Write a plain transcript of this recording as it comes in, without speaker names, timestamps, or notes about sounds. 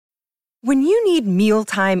When you need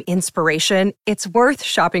mealtime inspiration, it's worth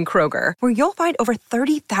shopping Kroger, where you'll find over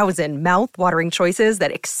 30,000 mouth-watering choices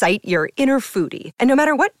that excite your inner foodie. And no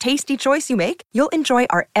matter what tasty choice you make, you'll enjoy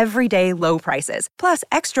our everyday low prices, plus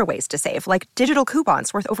extra ways to save, like digital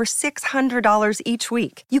coupons worth over $600 each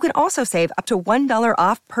week. You can also save up to $1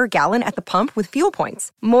 off per gallon at the pump with fuel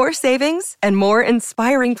points. More savings and more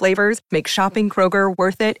inspiring flavors make shopping Kroger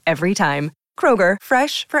worth it every time. Kroger,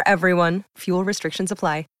 fresh for everyone. Fuel restrictions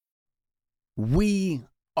apply. We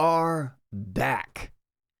are back.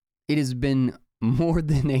 It has been more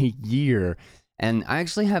than a year, and I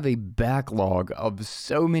actually have a backlog of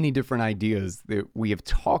so many different ideas that we have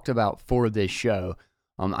talked about for this show.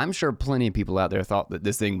 I'm sure plenty of people out there thought that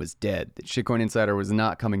this thing was dead, that Shitcoin Insider was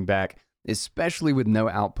not coming back, especially with no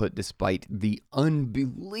output despite the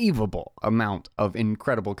unbelievable amount of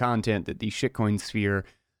incredible content that the shitcoin sphere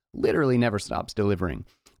literally never stops delivering.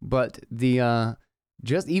 But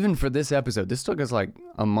just even for this episode, this took us like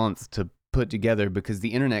a month to put together because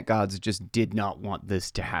the internet gods just did not want this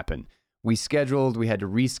to happen. We had to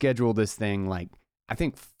reschedule this thing like, I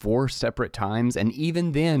think 4 separate times. And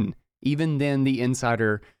even then the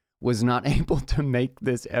insider was not able to make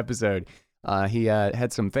this episode. He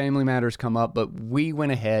had some family matters come up, but we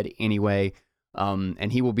went ahead anyway.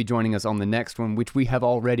 And he will be joining us on the next one, which we have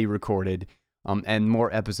already recorded. And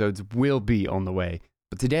more episodes will be on the way.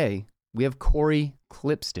 But today, we have Cory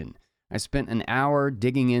Klippsten. I spent an hour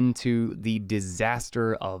digging into the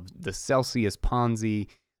disaster of the Celsius Ponzi,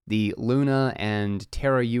 the Luna and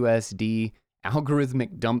Terra USD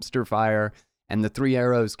algorithmic dumpster fire, and the Three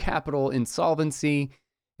Arrows Capital insolvency,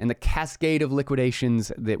 and the cascade of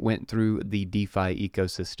liquidations that went through the DeFi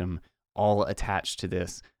ecosystem, all attached to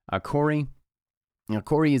this. Cory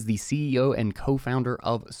is the CEO and co-founder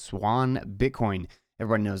of Swan Bitcoin.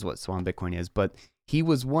 Everybody knows what Swan Bitcoin is, but he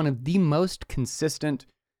was one of the most consistent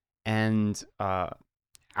and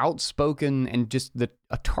outspoken and just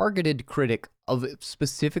a targeted critic of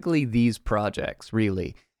specifically these projects,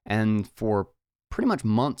 really. And for pretty much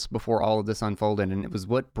months before all of this unfolded, and it was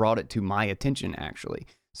what brought it to my attention, actually.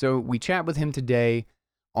 So we chat with him today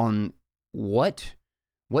on what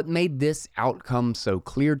made this outcome so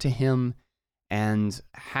clear to him, and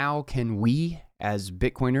how can we, as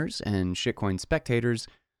Bitcoiners and shitcoin spectators,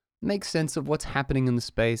 make sense of what's happening in the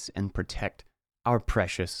space and protect our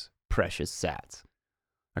precious, precious sats.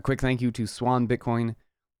 A quick thank you to Swan Bitcoin,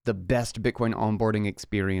 the best Bitcoin onboarding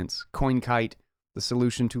experience, CoinKite, the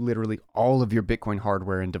solution to literally all of your Bitcoin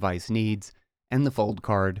hardware and device needs, and the Fold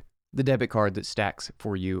card, the debit card that stacks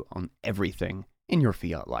for you on everything in your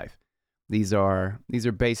fiat life. These are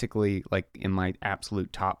basically like in my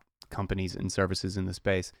absolute top companies and services in the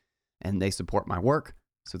space, and they support my work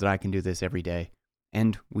so that I can do this every day.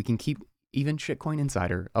 And we can keep even Shitcoin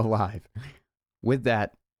Insider alive. With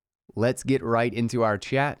that, let's get right into our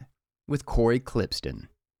chat with Cory Klippsten.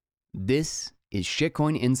 This is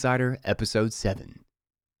Shitcoin Insider Episode 7.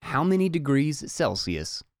 How many degrees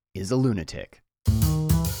Celsius is a lunatic?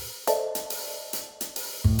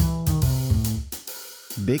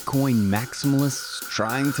 Bitcoin maximalists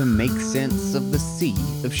trying to make sense of the sea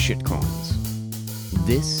of shitcoins.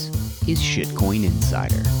 This is Shitcoin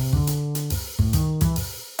Insider.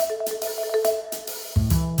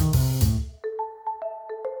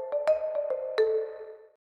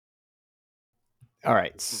 All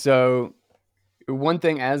right, so one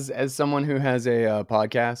thing, as someone who has a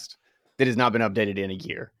podcast that has not been updated in a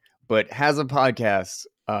year, but has a podcast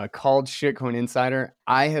called Shitcoin Insider,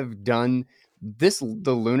 I have done this.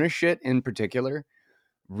 The Luna shit in particular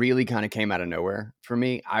really kind of came out of nowhere for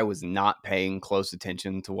me. I was not paying close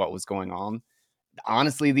attention to what was going on.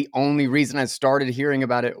 Honestly, the only reason I started hearing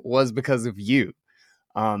about it was because of you.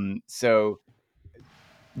 So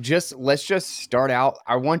let's just start out.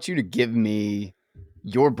 I want you to give me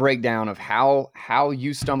your breakdown of how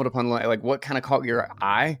you stumbled upon, like, what kind of caught your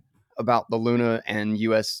eye about the Luna and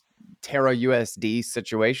Terra USD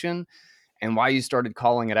situation, and why you started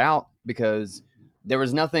calling it out, because there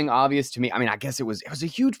was nothing obvious to me. I mean, I guess it was a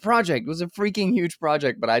huge project. It was a freaking huge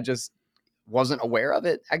project, but I just wasn't aware of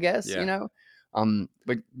it, I guess, Yeah. you know?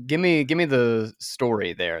 But give me the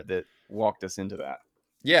story there that walked us into that.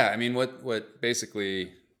 Yeah, I mean, what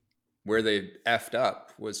basically where they effed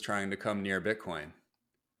up was trying to come near Bitcoin,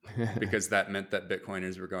 because that meant that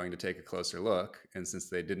Bitcoiners were going to take a closer look. And since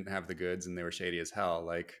they didn't have the goods and they were shady as hell,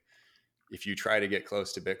 like, if you try to get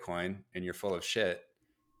close to Bitcoin and you're full of shit,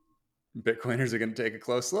 Bitcoiners are going to take a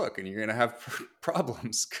close look, and you're going to have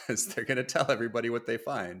problems because they're going to tell everybody what they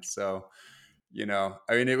find. So, you know,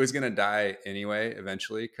 I mean, it was going to die anyway,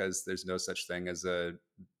 eventually, because there's no such thing as a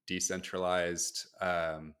decentralized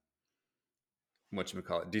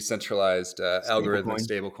whatchamacallit, decentralized algorithmic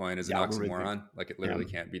stablecoin is an oxymoron. Like it literally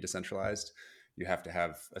can't be decentralized. You have to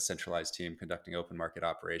have a centralized team conducting open market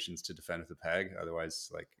operations to defend the peg. Otherwise,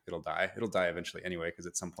 like it'll die. It'll die eventually anyway, because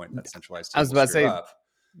at some point that centralized team I was about to say up.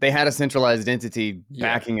 They had a centralized entity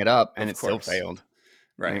backing it up, and it still failed.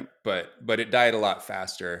 Right. But it died a lot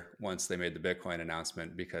faster once they made the Bitcoin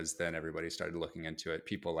announcement, because then everybody started looking into it.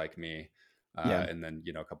 People like me. And then,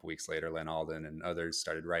 a couple weeks later, Len Alden and others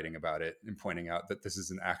started writing about it and pointing out that this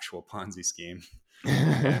is an actual Ponzi scheme.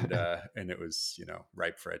 And it was,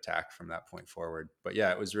 ripe for attack from that point forward. But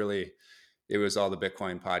yeah, it was all the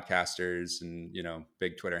Bitcoin podcasters and,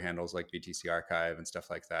 big Twitter handles like BTC Archive and stuff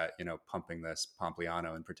like that, pumping this,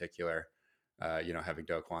 Pompliano in particular, having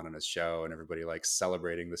Do Kwon on his show and everybody like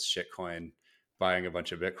celebrating this shitcoin, buying a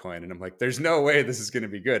bunch of Bitcoin. And I'm like, there's no way this is going to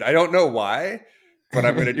be good. I don't know why, but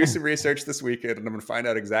I'm going to do some research this weekend and I'm going to find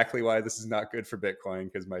out exactly why this is not good for Bitcoin,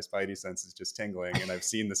 because my spidey sense is just tingling. And I've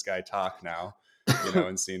seen this guy talk now,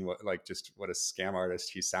 and seen what a scam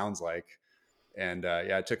artist he sounds like. And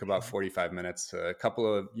it took about 45 minutes, a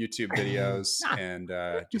couple of YouTube videos, and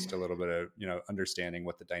just a little bit of, understanding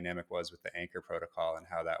what the dynamic was with the Anchor protocol and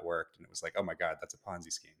how that worked. And it was like, oh my God, that's a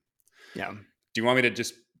Ponzi scheme. Yeah. Do you want me to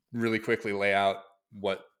just really quickly lay out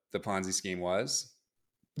what the Ponzi scheme was?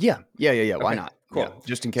 Yeah. Why not? Cool. Yeah,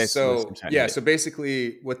 just in case. So so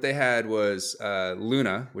basically what they had was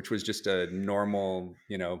Luna, which was just a normal,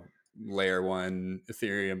 layer 1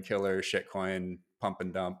 Ethereum killer shitcoin pump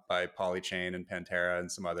and dump by Polychain and Pantera and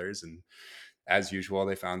some others. And as usual,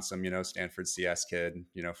 they found some, Stanford CS kid,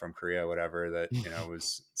 from Korea, whatever, that,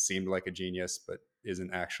 seemed like a genius, but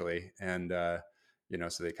isn't actually. And,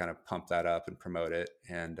 so they kind of pump that up and promote it.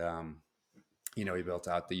 And, he built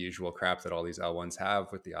out the usual crap that all these L1s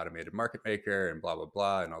have with the automated market maker and blah, blah,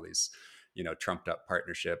 blah. And all these, trumped up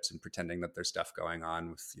partnerships and pretending that there's stuff going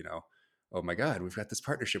on with, oh my God, we've got this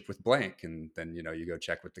partnership with blank. And then, you go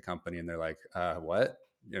check with the company and they're like, what?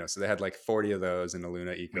 So they had like 40 of those in the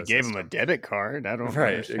Luna ecosystem. We gave them a debit card. I don't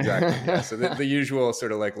Right, exactly. Yeah. So the usual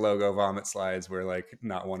sort of like logo vomit slides where like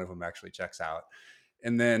not one of them actually checks out.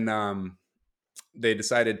 And then they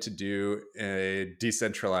decided to do a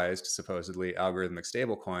decentralized, supposedly algorithmic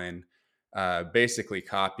stablecoin, basically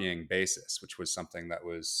copying Basis, which was something that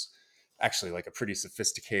was actually like a pretty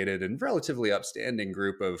sophisticated and relatively upstanding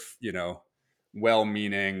group of,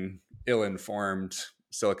 well-meaning, ill-informed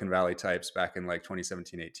Silicon Valley types back in like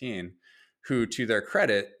 2017, 18, who, to their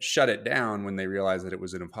credit, shut it down when they realized that it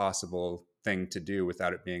was an impossible thing to do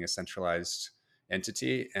without it being a centralized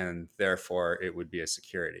entity, and therefore it would be a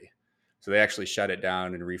security. So they actually shut it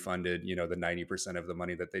down and refunded, the 90% of the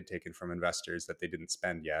money that they'd taken from investors that they didn't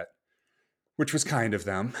spend yet, which was kind of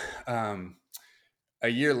them. A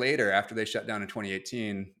year later, after they shut down in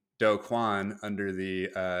 2018, Do Kwon, under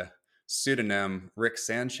the pseudonym Rick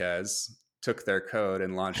Sanchez, took their code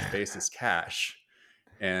and launched Basis Cash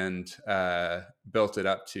and built it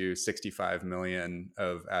up to 65 million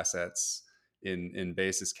of assets in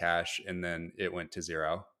Basis Cash, and then it went to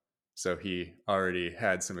zero. So he already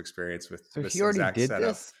had some experience with this exact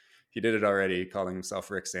setup. He did it already, calling himself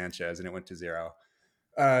Rick Sanchez, and it went to zero.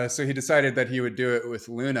 So he decided that he would do it with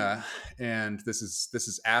Luna, and this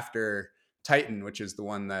is after Titan, which is the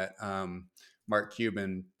one that Mark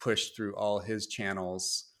Cuban pushed through all his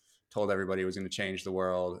channels, told everybody it was going to change the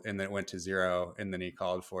world, and then it went to zero. And then he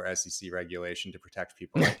called for SEC regulation to protect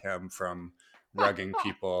people like him from rugging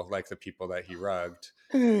people like the people that he rugged.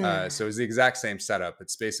 So it's the exact same setup.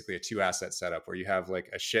 It's basically a 2-asset setup where you have like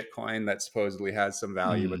a shit coin that supposedly has some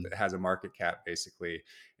value, but it has a market cap basically.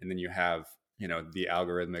 And then you have, the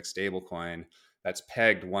algorithmic stable coin that's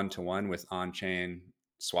pegged 1-to-1 with on-chain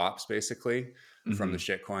swaps, basically from the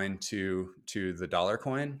shit coin to the dollar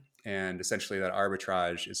coin. And essentially that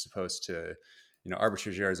arbitrage is supposed to,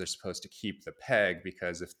 arbitrageurs are supposed to keep the peg,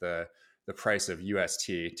 because if the price of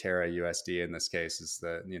UST, Terra USD in this case is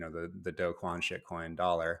the Do Kwon shitcoin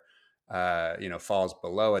dollar, falls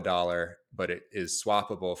below $1, but it is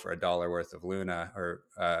swappable for $1 worth of Luna, or,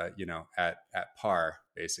 at par,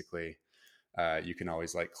 basically. You can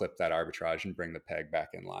always like clip that arbitrage and bring the peg back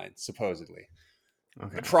in line, supposedly.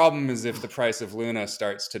 Okay. The problem is if the price of Luna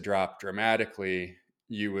starts to drop dramatically,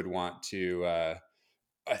 you would want to,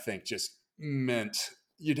 I think, just mint.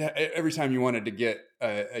 Every time you wanted to get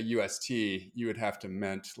a UST, you would have to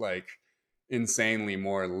mint like insanely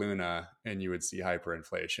more Luna, and you would see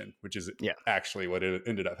hyperinflation, which is actually what it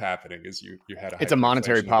ended up happening. Is you had it's a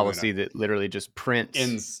monetary policy that literally just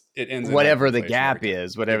prints whatever the gap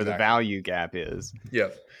is, whatever the value gap is.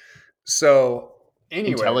 Yep. So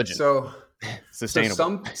anyway, intelligent. So sustainable.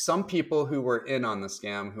 So some people who were in on the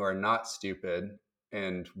scam, who are not stupid,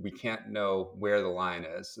 and we can't know where the line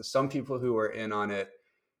is. So some people who were in on it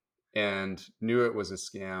and knew it was a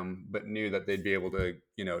scam, but knew that they'd be able to,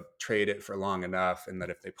 trade it for long enough, and that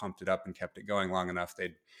if they pumped it up and kept it going long enough,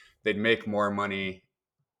 they'd make more money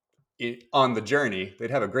on the journey.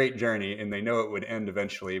 They'd have a great journey, and they know it would end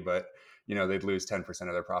eventually, but they'd lose 10%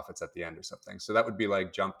 of their profits at the end or something. So that would be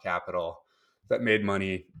like Jump Capital, that made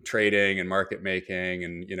money trading and market making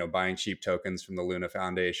and, buying cheap tokens from the Luna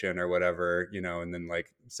Foundation or whatever, and then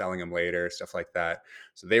like selling them later, stuff like that.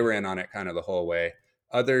 So they were in on it kind of the whole way.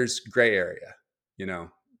 Others, gray area,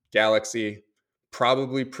 Galaxy,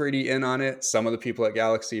 probably pretty in on it. Some of the people at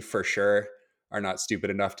Galaxy for sure are not stupid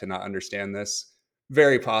enough to not understand this.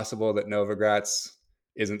 Very possible that Novogratz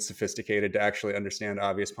isn't sophisticated to actually understand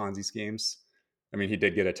obvious Ponzi schemes. I mean, he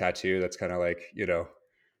did get a tattoo. That's kind of like,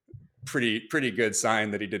 pretty good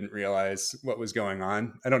sign that he didn't realize what was going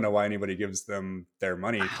on. I don't know why anybody gives them their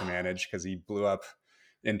money to manage, because he blew up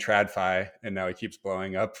in TradFi and now he keeps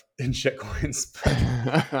blowing up in shitcoins.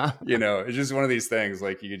 But, it's just one of these things.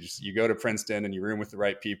 Like you go to Princeton and you room with the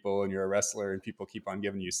right people and you're a wrestler and people keep on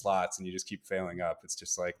giving you slots and you just keep failing up. It's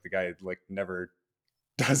just like the guy like never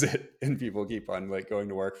does it and people keep on like going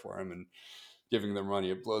to work for him and giving them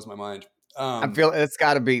money. It blows my mind. I feel that's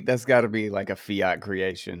got to be like a fiat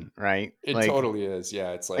creation, right? It like, totally is.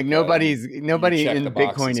 Yeah, it's like nobody in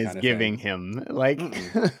Bitcoin is giving him like,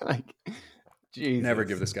 like, Jesus. Never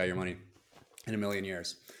give this guy your money in a million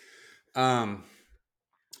years.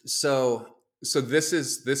 So this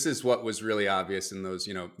is what was really obvious in those,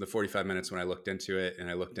 the 45 minutes when I looked into it and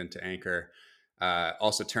I looked into Anchor.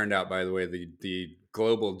 Also turned out, by the way, the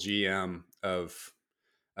global GM of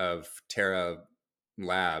Terra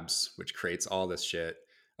Labs, which creates all this shit,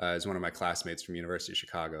 is one of my classmates from University of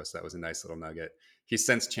Chicago. So that was a nice little nugget. He's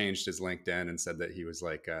since changed his LinkedIn and said that he was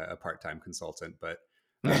like a part-time consultant, but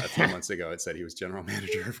a few months ago it said he was general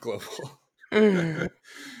manager of global.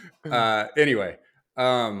 Anyway,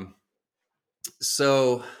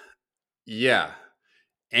 so yeah,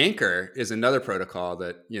 Anchor is another protocol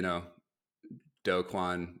that, Do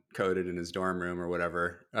Kwon coded in his dorm room or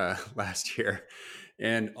whatever last year.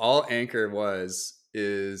 And all Anchor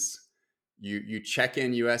is you check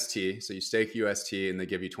in UST. So you stake UST and they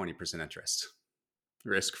give you 20% interest,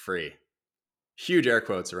 risk-free. Huge air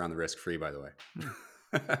quotes around the risk-free, by the way.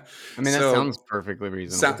 I mean, that sounds perfectly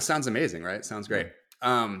reasonable. Sounds amazing, right? Sounds great.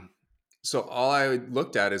 So all I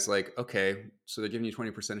looked at is like, okay, so they're giving you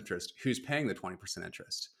 20% interest. Who's paying the 20%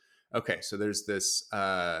 interest? Okay, so there's this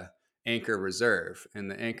Anchor Reserve, and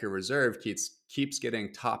the Anchor Reserve keeps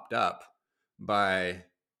getting topped up by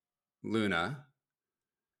Luna,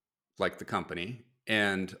 like the company,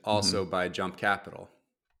 and also by Jump Capital.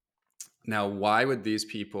 Now, why would these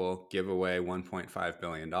people give away $1.5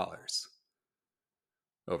 billion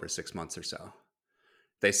over 6 months or so?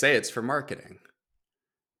 They say it's for marketing.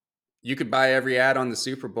 You could buy every ad on the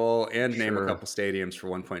Super Bowl and name a couple stadiums for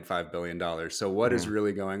 $1.5 billion. So what is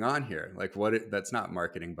really going on here? Like that's not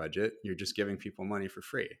marketing budget. You're just giving people money for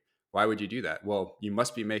free. Why would you do that? Well, you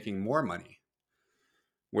must be making more money.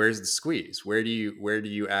 Where's the squeeze? Where do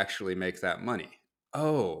you actually make that money?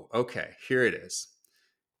 Oh, okay. Here it is.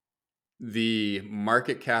 The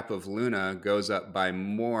market cap of Luna goes up by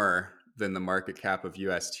more than the market cap of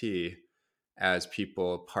UST as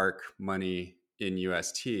people park money in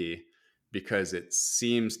UST, because it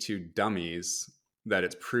seems to dummies that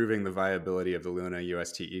it's proving the viability of the Luna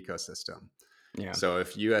UST ecosystem. Yeah. So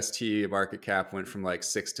if UST market cap went from like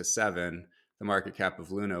 6 to 7, the market cap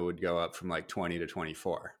of Luna would go up from like 20 to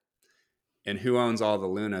 24. And who owns all the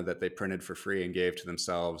Luna that they printed for free and gave to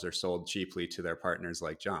themselves or sold cheaply to their partners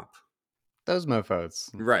like Jump? Those mofos.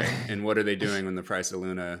 Right. And what are they doing when the price of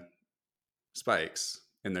Luna spikes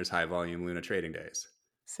and there's high volume Luna trading days?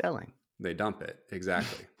 Selling. They dump it.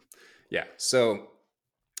 Exactly. Yeah. So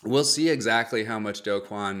we'll see exactly how much Do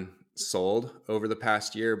Kwon sold over the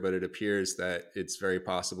past year, but it appears that it's very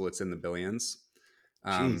possible it's in the billions.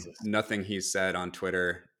 Nothing he's said on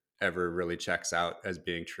Twitter ever really checks out as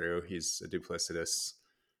being true. He's a duplicitous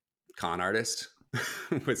con artist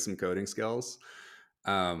with some coding skills,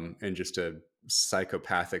 and just a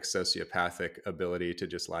psychopathic, sociopathic ability to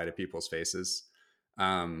just lie to people's faces.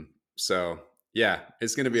 So yeah,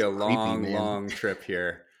 it's going to be a long trip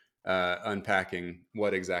here, unpacking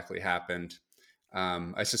what exactly happened.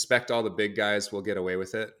 I suspect all the big guys will get away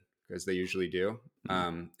with it, because they usually do.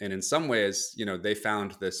 And in some ways, they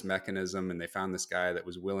found this mechanism and they found this guy that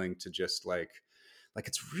was willing to just like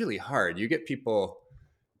it's really hard. You get people,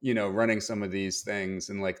 running some of these things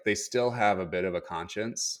and like they still have a bit of a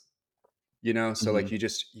conscience, so like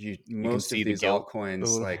most of these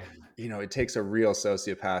altcoins, like, it takes a real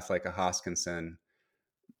sociopath like a Hoskinson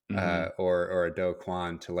or a Do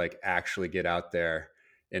Kwon to like actually get out there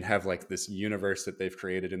and have like this universe that they've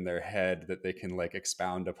created in their head that they can like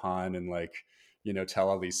expound upon and like, you know, tell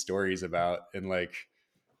all these stories about and like,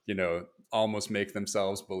 you know, almost make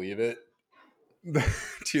themselves believe it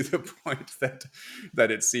to the point that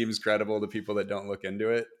it seems credible to people that don't look into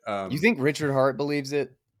it. You think Richard Hart believes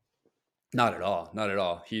it? Not at all. Not at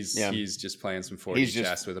all. He's just playing some 4D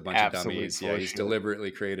chess with a bunch of dummies. Yeah, he's deliberately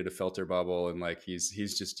created a filter bubble, and like he's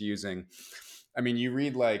just using. I mean, you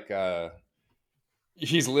read like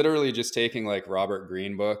he's literally just taking like Robert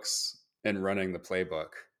Greene books and running the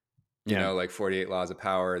playbook. You know, like 48 Laws of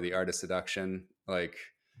Power, The Art of Seduction, like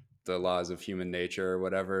The Laws of Human Nature, or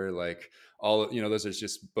whatever. Like all, you know, those are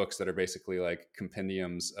just books that are basically like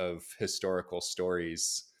compendiums of historical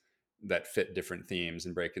stories that fit different themes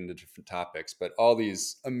and break into different topics. But all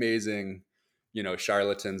these amazing, you know,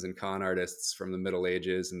 charlatans and con artists from the Middle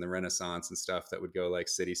Ages and the Renaissance and stuff that would go like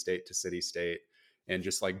city state to city state and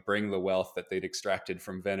just like bring the wealth that they'd extracted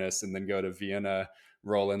from Venice and then go to Vienna,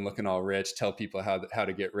 roll in looking all rich, tell people how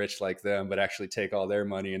to get rich like them, but actually take all their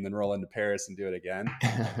money and then roll into Paris and do it again.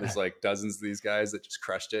 There's like dozens of these guys that just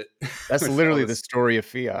crushed it. That's literally the story of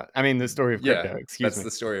fiat. I mean, the story of crypto. Excuse me. That's the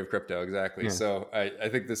story of crypto. Exactly. Yeah. So I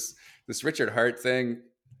think this Richard Hart thing,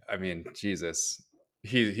 I mean, Jesus,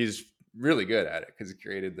 he's really good at it because he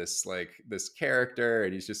created this character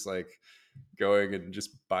and he's just like going and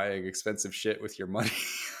just buying expensive shit with your money.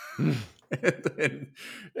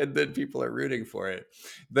 and then people are rooting for it.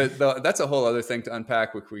 That's a whole other thing to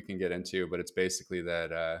unpack, which we can get into, but it's basically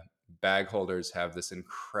that bag holders have this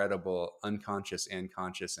incredible unconscious and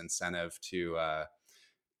conscious incentive to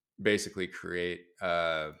basically create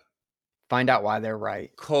find out why they're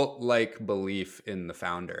right. Cult-like belief in the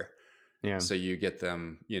founder. Yeah. So you get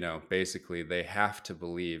them, you know, basically they have to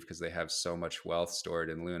believe because they have so much wealth stored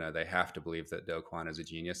in Luna. They have to believe that Do Kwon is a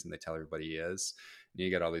genius and they tell everybody he is. And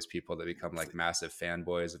you get all these people that become like massive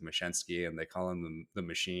fanboys of Mashensky and they call him the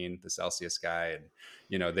machine, the Celsius guy. And,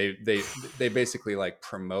 you know, they basically like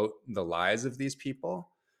promote the lies of these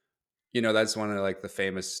people. You know, that's one of like the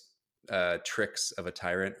famous tricks of a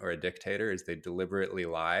tyrant or a dictator is they deliberately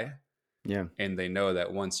lie. Yeah. And they know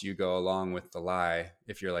that once you go along with the lie,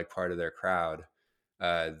 if you're like part of their crowd,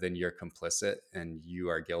 then you're complicit and you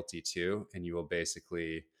are guilty too. And you will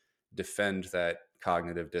basically defend that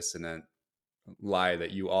cognitive dissonant lie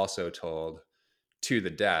that you also told to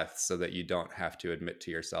the death so that you don't have to admit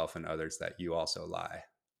to yourself and others that you also lie.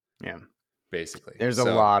 Yeah. Basically. There's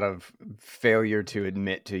a lot of failure to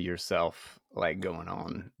admit to yourself like going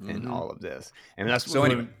on in all of this. And that's so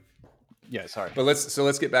anyway. Yeah, sorry. But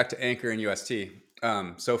let's get back to Anchor and UST.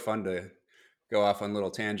 So fun to go off on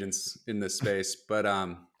little tangents in this space. But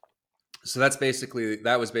so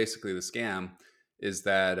that was basically the scam is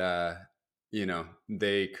that you know,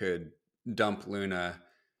 they could dump Luna.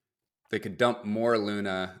 They could dump more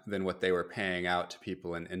Luna than what they were paying out to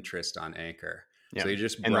people in interest on Anchor. Yeah. So you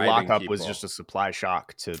just and the lockup was just a supply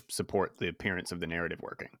shock to support the appearance of the narrative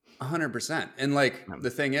working. 100%. And like the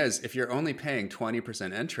thing is, if you're only paying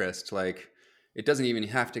 20% interest, like it doesn't even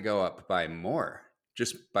have to go up by more,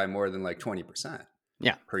 just by more than like 20%.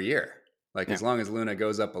 Yeah. Per year. Like as long as Luna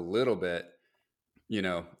goes up a little bit, you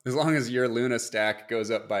know, as long as your Luna stack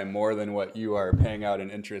goes up by more than what you are paying out in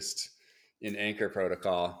interest in Anchor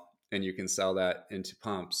protocol, and you can sell that into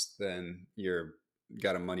pumps, then you're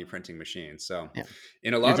got a money printing machine. So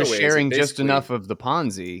in a lot of ways, sharing just enough of the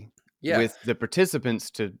Ponzi with the participants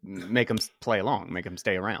to make them play along, make them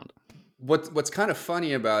stay around. What's kind of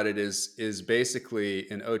funny about it is basically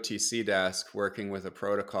an OTC desk working with a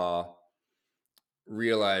protocol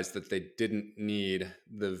realized that they didn't need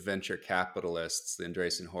the venture capitalists, the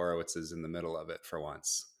Andreessen Horowitzes in the middle of it for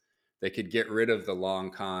once. They could get rid of the long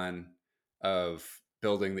con of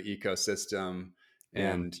building the ecosystem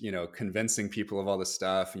and, you know, convincing people of all this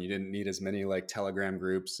stuff. And you didn't need as many like Telegram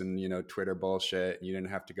groups and, you know, Twitter bullshit. And you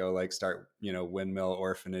didn't have to go like start, you know, windmill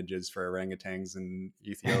orphanages for orangutans in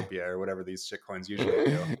Ethiopia or whatever these shitcoins usually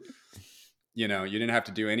do. You know, you didn't have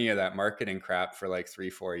to do any of that marketing crap for like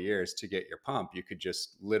 3-4 years to get your pump. You could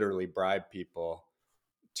just literally bribe people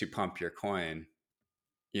to pump your coin,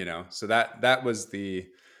 you know? So that was the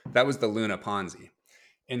Luna Ponzi.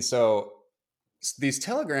 And so these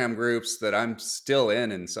Telegram groups that I'm still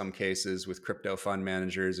in some cases with crypto fund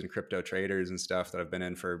managers and crypto traders and stuff that I've been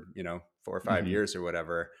in for, you know, 4 or 5 years or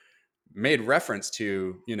whatever, made reference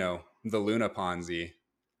to, you know, the Luna Ponzi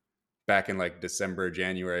back in like December,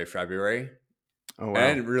 January, February. Oh, wow. I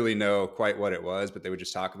didn't really know quite what it was, but they would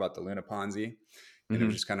just talk about the Luna Ponzi. And it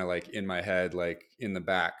was just kind of like in my head, like in the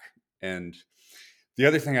back. And The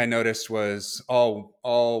other thing I noticed was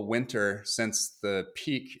all winter since the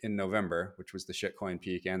peak in November, which was the shitcoin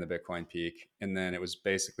peak and the Bitcoin peak, and then it was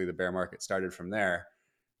basically the bear market started from there.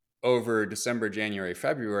 Over December, January,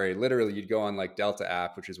 February, literally you'd go on like Delta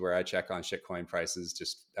app, which is where I check on shitcoin prices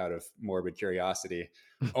just out of morbid curiosity.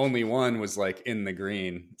 Only one was like in the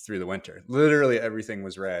green through the winter. Literally everything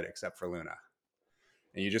was red except for Luna.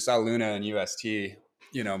 And you just saw Luna and UST,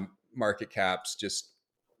 market caps just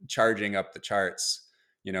charging up the charts,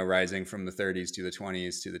 rising from the 30s to the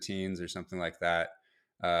 20s to the teens or something like that,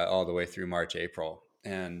 all the way through March, April.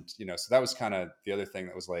 And, so that was kind of the other thing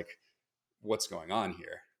that was like, what's going on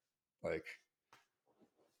here? Like,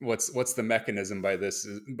 what's the mechanism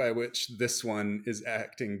by which this one is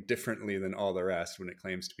acting differently than all the rest when it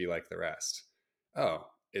claims to be like the rest? Oh,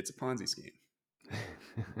 it's a Ponzi scheme.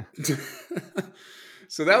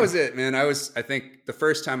 So that was it, man. I think the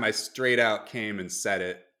first time I straight out came and said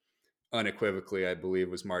it unequivocally, I believe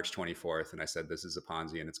was March 24th. And I said, this is a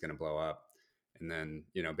Ponzi and it's going to blow up. And then,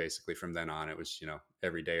 basically from then on, it was,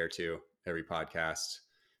 every day or two, every podcast,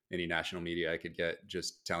 any national media I could get,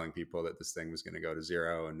 just telling people that this thing was going to go to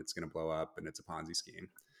zero and it's going to blow up and it's a Ponzi scheme.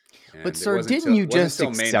 And but sir, didn't you just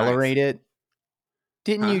accelerate it?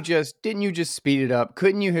 Didn't you just speed it up?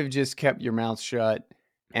 Couldn't you have just kept your mouth shut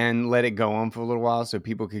and let it go on for a little while so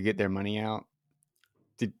people could get their money out?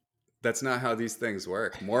 That's not how these things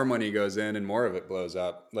work. More money goes in and more of it blows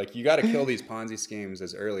up. Like, you got to kill these Ponzi schemes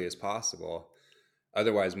as early as possible.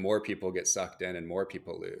 Otherwise, more people get sucked in and more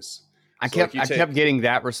people lose. I kept getting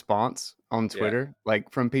that response on Twitter,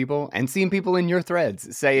 like from people, and seeing people in your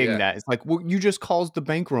threads saying that. It's like, well, you just caused the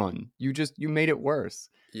bank run. You made it worse.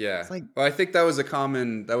 Yeah. It's like, well, I think that was a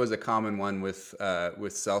common one with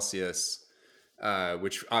Celsius,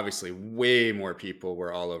 which obviously way more people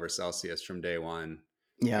were all over Celsius from day one.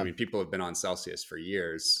 Yeah. I mean, people have been on Celsius for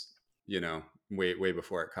years, way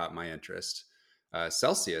before it caught my interest.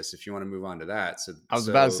 Celsius, if you want to move on to that. So I was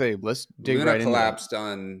about to say, let's dig Luna right into it. Collapsed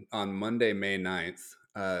on Monday, May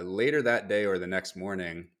 9th. Later that day or the next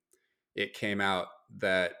morning, it came out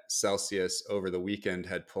that Celsius over the weekend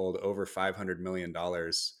had pulled over $500 million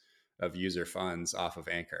of user funds off of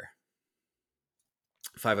Anchor.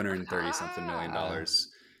 $530 something million.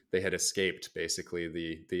 They had escaped basically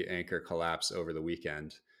the Anchor collapse over the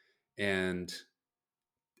weekend. And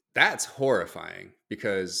that's horrifying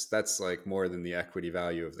because that's like more than the equity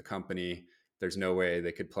value of the company. There's no way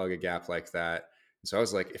they could plug a gap like that. And so I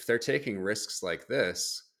was like, if they're taking risks like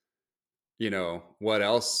this, what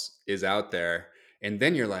else is out there? And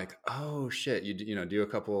then you're like, oh shit, you do a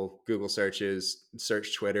couple Google searches,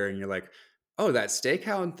 search Twitter, and you're like, oh, that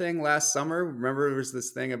Stakehound thing last summer. Remember there was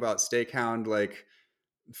this thing about Stakehound like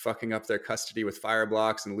fucking up their custody with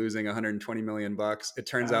Fireblocks and losing $120 million. It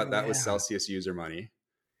turns out that was Celsius user money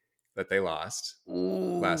that they lost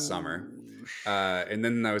last summer. And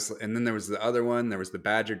then there was the other one. There was the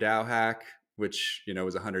Badger DAO hack, which,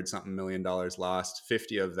 was $100 something million lost.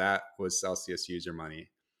 50 of that was Celsius user money.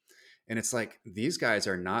 And it's like, these guys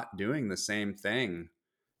are not doing the same thing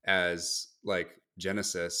as like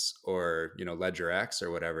Genesis or, Ledger X or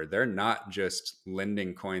whatever. They're not just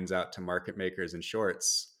lending coins out to market makers and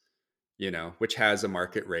shorts, which has a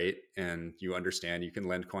market rate, and you understand you can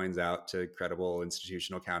lend coins out to credible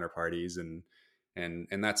institutional counterparties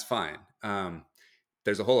and that's fine.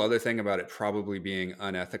 There's a whole other thing about it probably being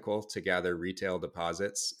unethical to gather retail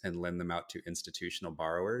deposits and lend them out to institutional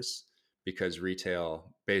borrowers, because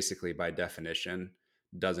retail basically by definition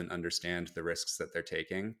doesn't understand the risks that they're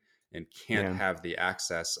taking and can't have the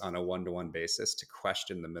access on a one-to-one basis to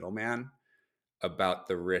question the middleman about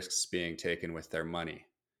the risks being taken with their money.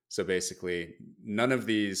 So basically none of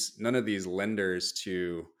these lenders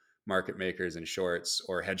to market makers and shorts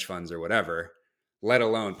or hedge funds or whatever, let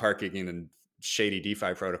alone parking in shady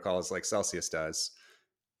DeFi protocols like Celsius does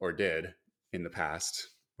or did in the past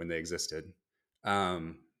when they existed.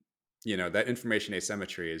 That information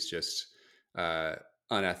asymmetry is just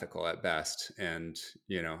unethical at best. And,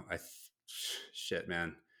 shit,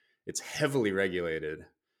 man, it's heavily regulated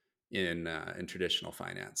in traditional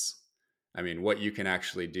finance. I mean, what you can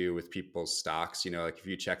actually do with people's stocks, like if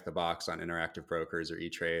you check the box on Interactive Brokers or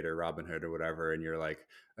E-Trade or Robinhood or whatever, and you're like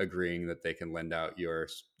agreeing that they can lend out your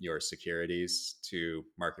securities to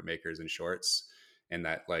market makers and shorts, and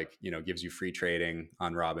that gives you free trading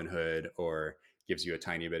on Robinhood or gives you a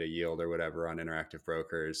tiny bit of yield or whatever on Interactive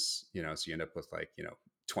Brokers, so you end up with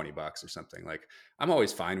 $20 or something. Like, I'm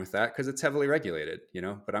always fine with that because it's heavily regulated,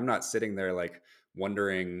 but I'm not sitting there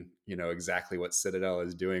wondering, exactly what Citadel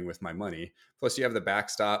is doing with my money. Plus you have the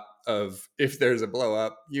backstop of, if there's a blow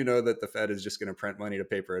up, that the Fed is just going to print money to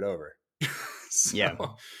paper it over. So Yeah.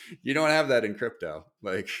 you don't have that in crypto.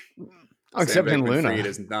 Like, except in Luna. Fried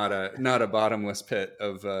is not a bottomless pit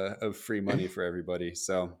of free money for everybody.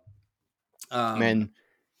 So, man,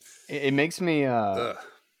 it makes me. I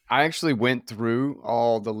actually went through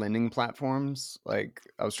all the lending platforms. Like,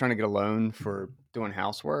 I was trying to get a loan for doing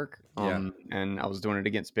housework, and I was doing it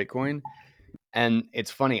against Bitcoin. And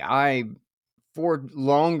it's funny, for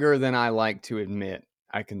longer than I like to admit,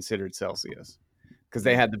 I considered Celsius because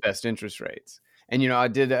they had the best interest rates. And, I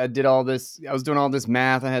did all this, I was doing all this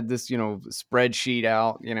math. I had this, spreadsheet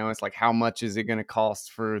out, it's like, how much is it going to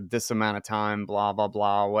cost for this amount of time, blah, blah,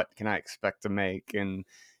 blah. What can I expect to make? And,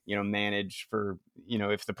 manage for,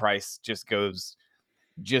 if the price just goes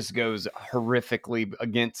horrifically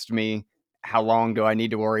against me, how long do I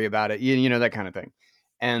need to worry about it? That kind of thing.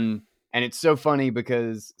 And it's so funny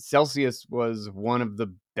because Celsius was one of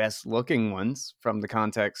the best looking ones from the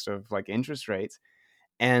context of like interest rates.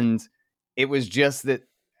 And it was just that,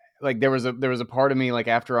 like, there was a part of me, like,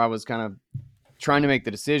 after I was kind of trying to make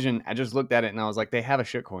the decision, I just looked at it and I was like, they have a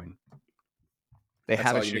shitcoin. They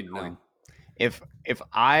have a shitcoin. If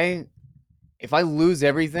I lose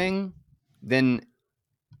everything, then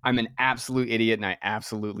I'm an absolute idiot and I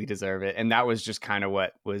absolutely deserve it. And that was just kind of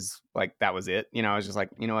what was like, that was it. I was just like,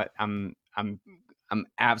 you know what? I'm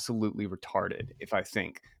absolutely retarded if I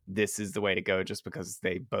think this is the way to go just because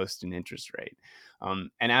they boast an interest rate.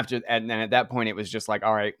 And at that point, it was just like,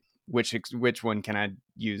 all right, which one can I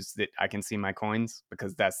use that I can see my coins?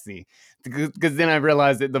 Because because then I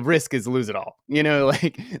realized that the risk is lose it all,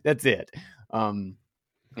 like that's it. So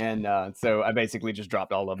I basically just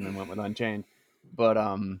dropped all of them and went with Unchained. But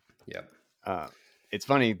it's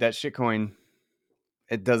funny that shitcoin,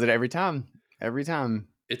 it does it every time.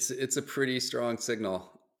 It's a pretty strong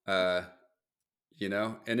signal, and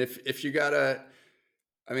if you gotta,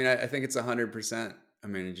 I think it's 100%.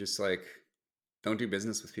 Just like, don't do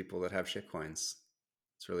business with people that have shitcoins.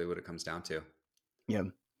 It's really what it comes down to. Yeah.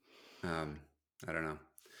 I don't know.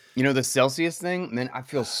 The Celsius thing, man, I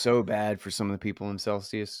feel so bad for some of the people in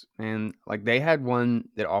Celsius, man. Like, they had one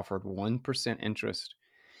that offered 1% interest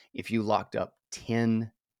if you locked up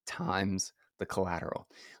 10 times the collateral.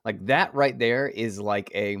 Like, that right there is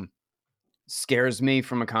like scares me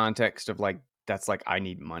from a context of like, that's like, I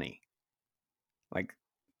need money. Like,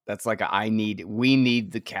 that's like we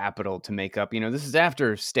need the capital to make up, this is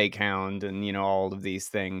after Stakehound and, all of these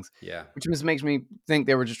things. Yeah. Which just makes me think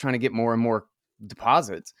they were just trying to get more and more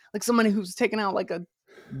deposits. Like, somebody who's taken out like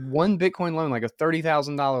one Bitcoin loan, like a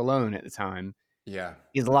 $30,000 loan at the time,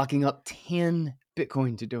 is locking up 10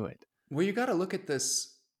 Bitcoin to do it. Well, you got to look at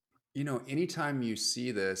this, anytime you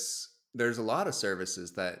see this, there's a lot of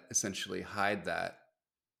services that essentially hide that,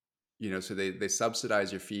 so they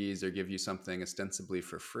subsidize your fees or give you something ostensibly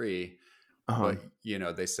for free. But,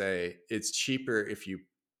 they say it's cheaper if you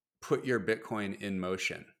put your Bitcoin in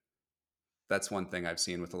motion. That's one thing I've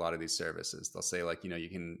seen with a lot of these services. They'll say, like, you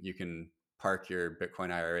can park your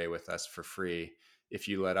Bitcoin IRA with us for free if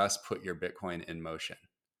you let us put your Bitcoin in motion.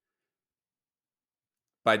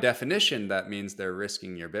 By definition, that means they're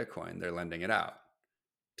risking your Bitcoin. They're lending it out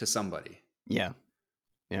to somebody. Yeah.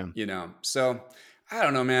 So I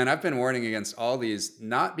don't know, man. I've been warning against all these,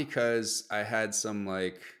 not because I had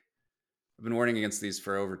I've been warning against these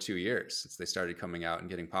for over 2 years since they started coming out and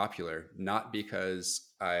getting popular, not because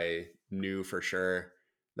I knew for sure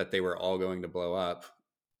that they were all going to blow up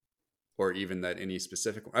or even that any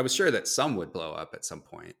specific, I was sure that some would blow up at some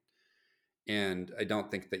point. And I don't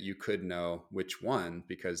think that you could know which one,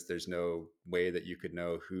 because there's no way that you could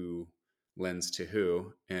know who lends to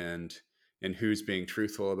who and who's being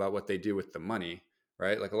truthful about what they do with the money,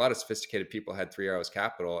 right? Like, a lot of sophisticated people had Three Arrows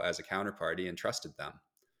Capital as a counterparty and trusted them,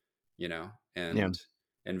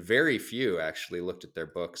 and very few actually looked at their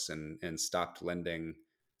books and stopped lending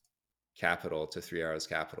capital to Three Arrows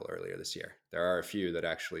Capital earlier this year. There are a few that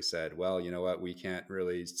actually said, well, you know what, we can't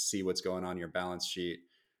really see what's going on in your balance sheet.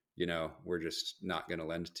 We're just not going to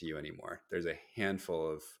lend to you anymore. There's a handful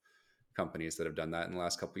of companies that have done that in the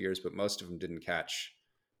last couple of years, but most of them didn't catch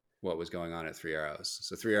what was going on at Three Arrows.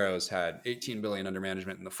 So Three Arrows had 18 billion under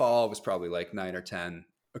management in the fall. It was probably like 9 or 10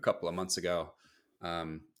 a couple of months ago.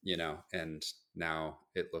 And now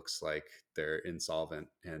it looks like they're insolvent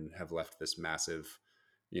and have left this massive,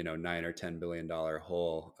 $9 or $10 billion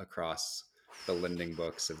hole across the lending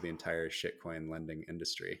books of the entire shitcoin lending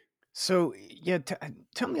industry. So yeah,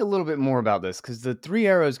 tell me a little bit more about this, because the Three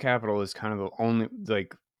Arrows Capital is kind of the only,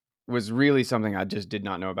 like, was really something I just did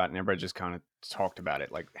not know about, and everybody just kind of talked about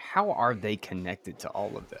it. Like, how are they connected to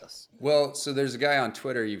all of this? Well, so there's a guy on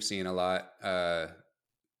Twitter you've seen a lot,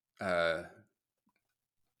 Zhu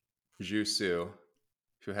Su,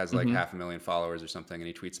 who has like 500,000 followers or something, and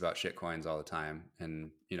he tweets about shitcoins all the time.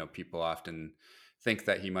 And people often think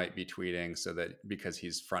that he might be tweeting so that because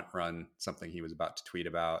he's front run something he was about to tweet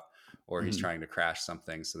about, or he's trying to crash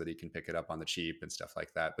something so that he can pick it up on the cheap and stuff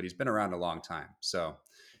like that. But he's been around a long time, so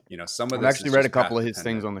some of I've this actually is read just a couple of path his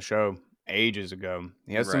things dependent. on the show ages ago.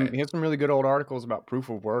 He has Right. some really good old articles about proof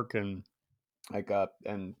of work and like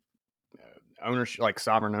ownership, like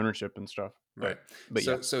sovereign ownership and stuff. Right.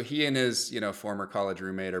 But So he and his, former college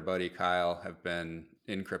roommate or buddy Kyle have been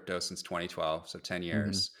in crypto since 2012, so 10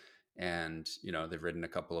 years. And, they've ridden a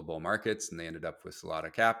couple of bull markets and they ended up with a lot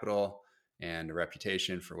of capital and a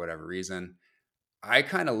reputation for whatever reason. I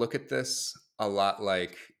kind of look at this a lot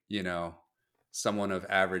like, someone of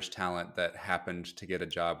average talent that happened to get a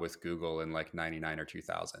job with Google in like 99 or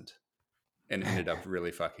 2000 and ended up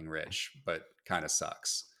really fucking rich, but kind of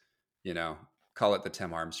sucks, call it the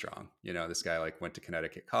Tim Armstrong. This guy like went to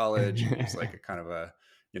Connecticut College and he was like a kind of a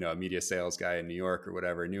media sales guy in New York or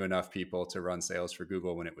whatever, knew enough people to run sales for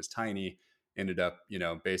Google when it was tiny, ended up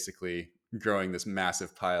basically growing this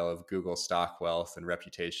massive pile of Google stock wealth and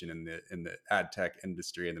reputation in the ad tech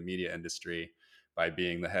industry and the media industry by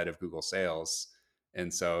being the head of Google sales.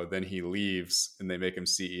 And so then he leaves and they make him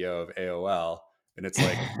CEO of AOL, and it's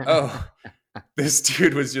like, oh, this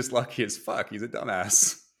dude was just lucky as fuck. He's a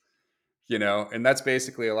dumbass. And that's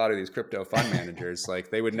basically a lot of these crypto fund managers.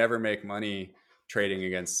 Like they would never make money trading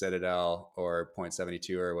against Citadel or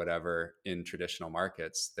Point72 or whatever in traditional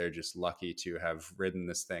markets. They're just lucky to have ridden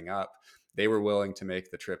this thing up. They were willing to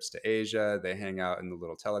make the trips to Asia. They hang out in the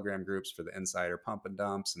little Telegram groups for the insider pump and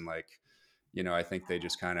dumps. And like, I think they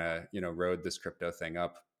just kind of, rode this crypto thing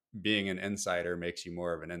up. Being an insider makes you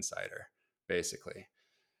more of an insider, basically.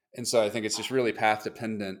 And so I think it's just really path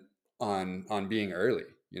dependent on being early.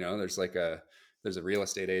 There's a real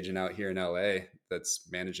estate agent out here in LA that's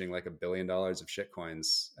managing like $1 billion of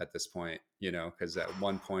shitcoins at this point, because at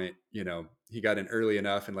one point, he got in early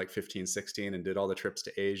enough in like 15, 16 and did all the trips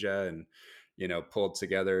to Asia and, pulled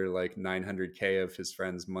together like 900K of his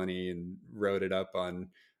friend's money and wrote it up on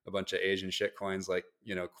a bunch of Asian shitcoins like,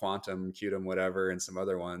 Quantum, Qtum, whatever, and some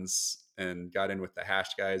other ones, and got in with the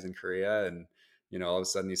hash guys in Korea. And, all of a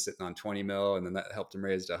sudden he's sitting on 20 mil, and then that helped him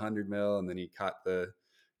raise to 100 mil. And then he caught the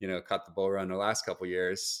bull run the last couple of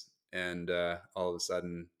years. And all of a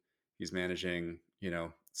sudden he's managing,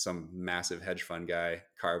 some massive hedge fund guy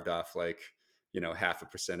carved off like,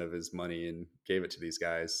 0.5% of his money and gave it to these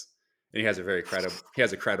guys. And he has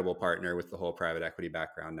a credible partner with the whole private equity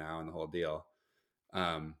background now and the whole deal.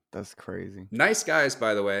 That's crazy. Nice guys,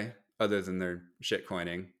 by the way, other than their shit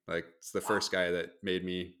coining. Like it's the first guy that made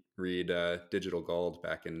me read Digital Gold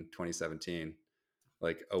back in 2017.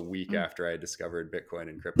 Like a week after I discovered Bitcoin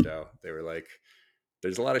and crypto, they were like,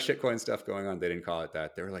 there's a lot of shitcoin stuff going on. They didn't call it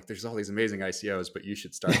that. They were like, there's all these amazing ICOs, but you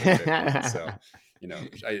should start with Bitcoin. So,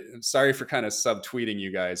 I'm sorry for kind of subtweeting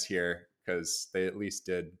you guys here, because they at least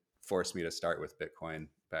did force me to start with Bitcoin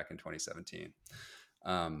back in 2017.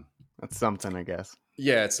 That's something, I guess.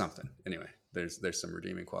 Yeah, it's something. Anyway, there's some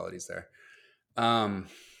redeeming qualities there.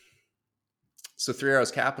 So Three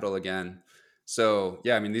Arrows Capital again. So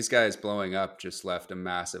yeah, I mean, these guys blowing up just left a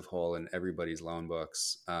massive hole in everybody's loan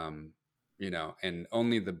books. And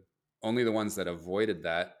only the ones that avoided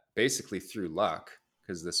that basically through luck,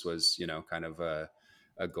 because this was, kind of a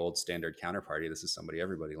gold standard counterparty. This is somebody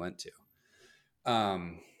everybody lent to.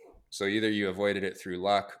 So either you avoided it through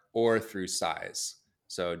luck or through size.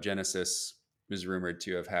 So Genesis is rumored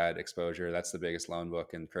to have had exposure. That's the biggest loan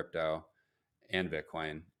book in crypto and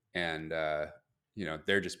Bitcoin. And,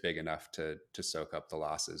 they're just big enough to soak up the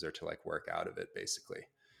losses or to like work out of it basically.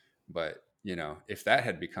 But, if that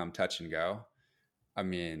had become touch and go, I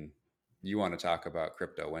mean, you want to talk about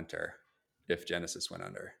crypto winter if Genesis went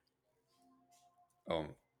under. Oh,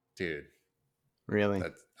 dude. Really?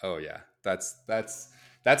 That's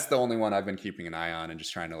the only one I've been keeping an eye on and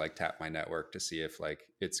just trying to like tap my network to see if like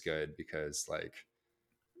it's good, because like,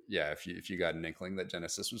 yeah, if you got an inkling that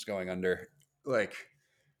Genesis was going under, like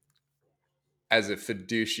as a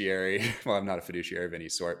fiduciary, well, I'm not a fiduciary of any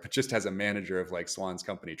sort, but just as a manager of like Swan's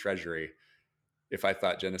company treasury, if I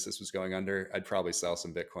thought Genesis was going under, I'd probably sell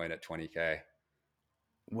some Bitcoin at 20K.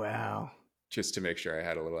 Wow. Just to make sure I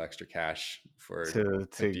had a little extra cash for a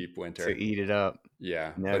deep winter. To eat it up.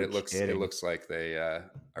 Yeah, No but it kidding. looks like they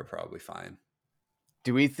are probably fine.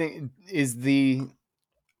 Do we think, is the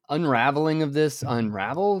unraveling of this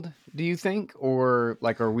unraveled, do you think? Or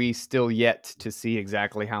like, are we still yet to see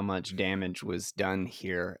exactly how much damage was done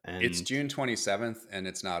here? And It's June 27th and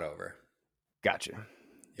it's not over. Gotcha.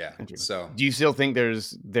 Yeah. So do you still think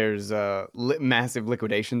there's massive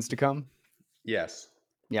liquidations to come? Yes.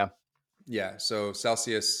 Yeah. Yeah. So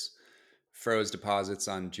Celsius froze deposits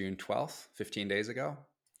on June 12th, 15 days ago,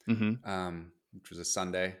 which was a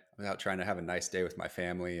Sunday. I was out trying to have a nice day with my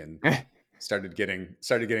family and started getting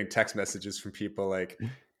text messages from people like,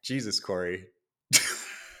 Jesus, Corey,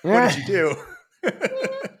 what did you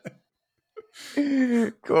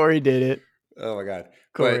do? Corey did it. Oh my God.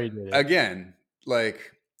 Corey But did it. again,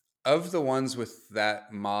 like of the ones with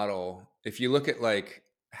that model, if you look at like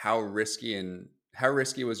how risky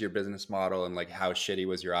was your business model and like how shitty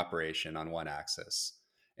was your operation on one axis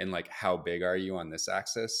and like how big are you on this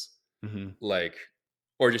axis? Like,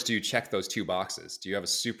 or just do you check those two boxes? Do you have a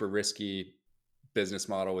super risky business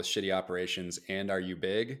model with shitty operations and are you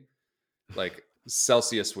big? Like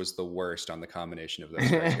Celsius was the worst on the combination of those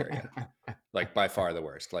criteria. Like by far the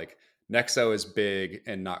worst. Like Nexo is big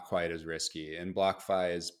and not quite as risky, and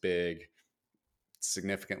BlockFi is big,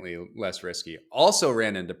 significantly less risky. Also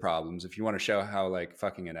ran into problems. If you want to show how like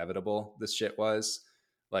fucking inevitable this shit was,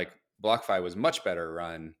 like BlockFi was much better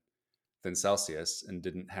run than Celsius and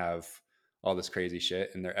didn't have all this crazy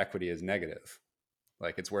shit, and their equity is negative.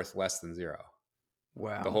 Like it's worth less than zero.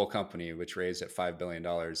 Wow. The whole company, which raised at $5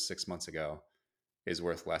 billion 6 months ago, is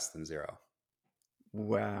worth less than zero.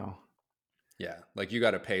 Wow. Yeah, like you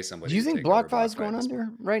got to pay somebody. Do you to think take over BlockFi is BlockFi going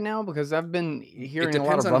under right now? Because I've been hearing It a lot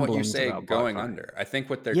depends of on what you rumblings say about going BlockFi. under. I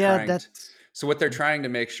think what they're what they're trying to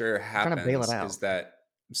make sure trying to bail it happens out. is that,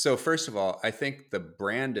 so first of all, I think the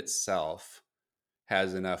brand itself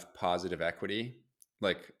has enough positive equity,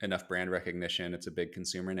 like enough brand recognition. It's a big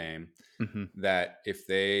consumer name that if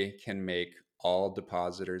they can make all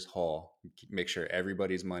depositors whole, make sure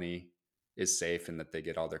everybody's money is safe and that they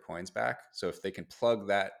get all their coins back. So if they can plug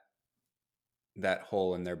that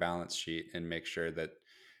hole in their balance sheet and make sure that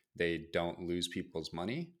they don't lose people's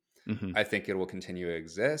money, I think it will continue to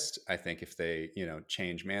exist. I think if they,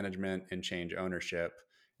 change management and change ownership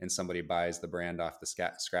and somebody buys the brand off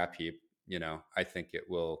the scrap heap, I think it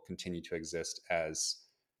will continue to exist as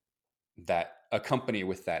a company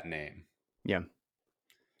with that name. Yeah.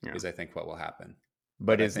 Is I think what will happen.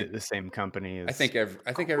 But is it the same company? I think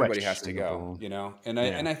everybody has to go, and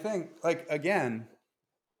I think like, again,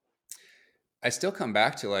 I still come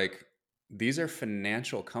back to like, these are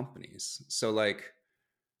financial companies. So like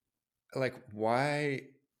why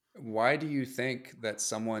do you think that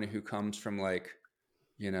someone who comes from like,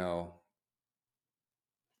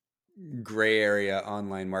 gray area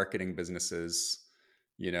online marketing businesses,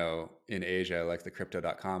 in Asia, like the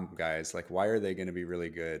crypto.com guys, like why are they going to be really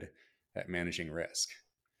good at managing risk?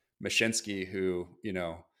 Mashinsky, who,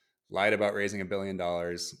 lied about raising $1 billion,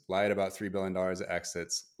 lied about $3 billion of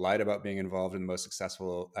exits, lied about being involved in the most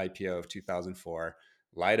successful IPO of 2004,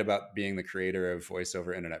 lied about being the creator of Voice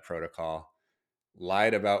over Internet Protocol,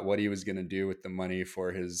 lied about what he was going to do with the money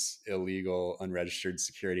for his illegal unregistered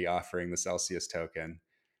security offering, the Celsius token,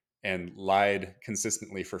 and lied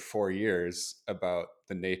consistently for 4 years about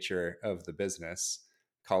the nature of the business,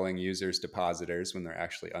 calling users depositors when they're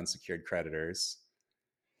actually unsecured creditors,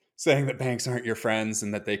 saying that banks aren't your friends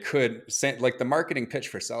and that they could say, like, the marketing pitch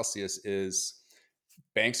for Celsius is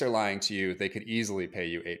banks are lying to you. They could easily pay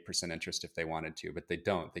you 8% interest if they wanted to, but they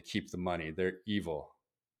don't. They keep the money. They're evil.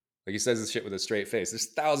 Like, he says this shit with a straight face.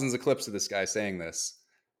 There's thousands of clips of this guy saying this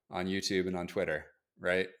on YouTube and on Twitter,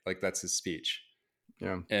 right? Like, that's his speech.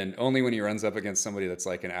 Yeah. And only when he runs up against somebody that's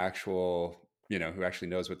like an actual, who actually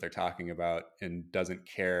knows what they're talking about and doesn't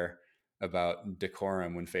care about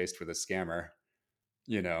decorum when faced with a scammer,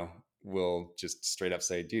 will just straight up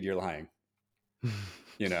say, dude, you're lying.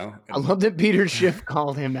 I love that Peter Schiff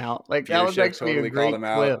called him out. Like, that was actually a great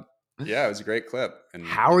clip. Yeah, it was a great clip. And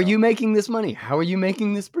how are you making this money? How are you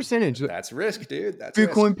making this percentage? That's risk, dude. That's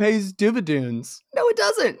Bitcoin risk. pays dividends. No, it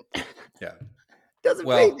doesn't. Yeah.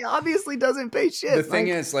 Obviously doesn't pay shit. The thing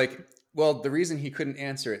is, like, the reason he couldn't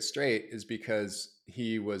answer it straight is because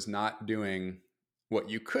he was not doing what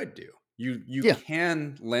you could do. You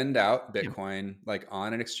can lend out Bitcoin like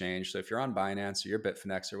on an exchange. So if you're on Binance or you're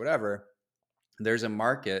Bitfinex or whatever, there's a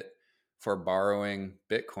market for borrowing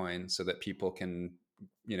Bitcoin so that people can,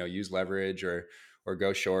 use leverage or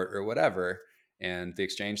go short or whatever. And the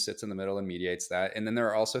exchange sits in the middle and mediates that. And then there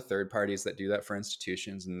are also third parties that do that for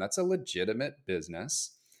institutions. And that's a legitimate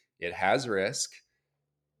business. It has risk.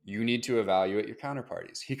 You need to evaluate your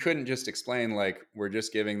counterparties. He couldn't just explain, like, we're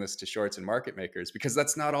just giving this to shorts and market makers, because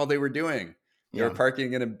that's not all they were doing. They were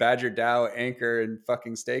parking in a Badger DAO, Anchor, and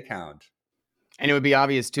fucking Stakehound. And it would be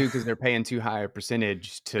obvious too, because they're paying too high a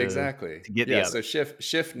percentage to get the other. So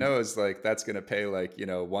Schiff knows, like, that's going to pay like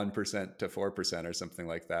 1% to 4% or something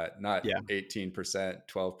like that, not 18%,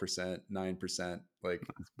 12%, 9%. Like,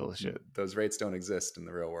 that's bullshit. Those rates don't exist in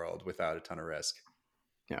the real world without a ton of risk.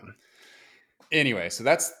 Yeah. Anyway, so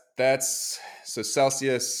that's so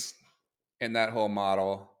Celsius and that whole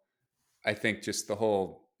model. I think just the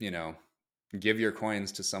whole, give your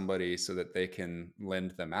coins to somebody so that they can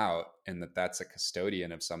lend them out, and that's a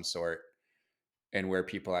custodian of some sort, and where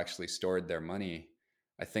people actually stored their money.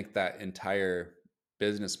 I think that entire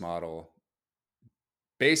business model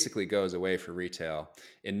basically goes away for retail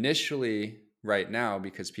initially right now,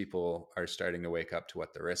 because people are starting to wake up to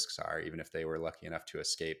what the risks are. Even if they were lucky enough to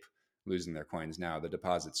escape losing their coins now, the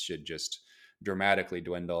deposits should just dramatically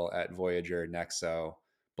dwindle at Voyager, Nexo,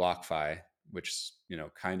 BlockFi, which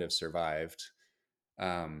kind of survived.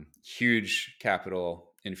 Huge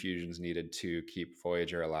capital infusions needed to keep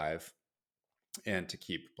Voyager alive and to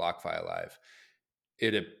keep BlockFi alive.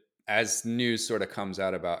 As news sort of comes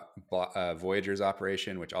out about Voyager's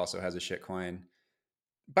operation, which also has a shitcoin.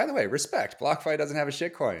 By the way, respect. BlockFi doesn't have a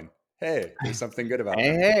shitcoin. Hey, there's something good about them.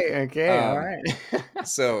 Hey, okay, all right.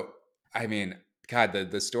 So, I mean, God,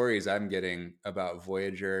 the stories I'm getting about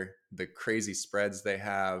Voyager, the crazy spreads they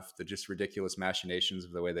have, the just ridiculous machinations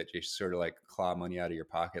of the way that you sort of like claw money out of your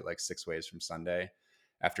pocket like 6 ways from Sunday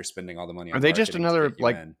after spending all the money on Are they just marketing to another get you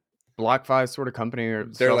like in. BlockFi sort of company, or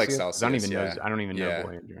They're like Celsius? I don't even know. yeah. I don't even know Yeah.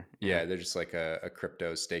 Voyager. Yeah, they're just like a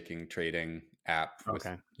crypto staking trading app with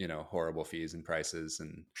Okay. horrible fees and prices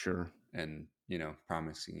and Sure.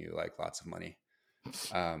 promising you like lots of money.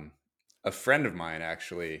 A friend of mine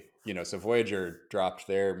actually, so Voyager dropped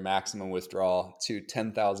their maximum withdrawal to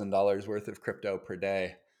 $10,000 worth of crypto per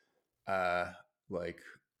day, like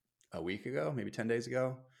a week ago, maybe 10 days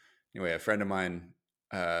ago. Anyway, a friend of mine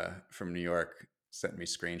from New York sent me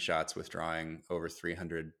screenshots withdrawing over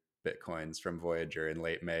 300 Bitcoins from Voyager in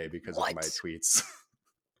late May because of my tweets.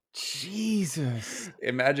 Jesus.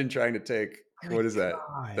 Imagine trying to take, what is that?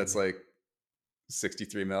 God. That's like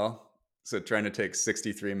 63 mil. So trying to take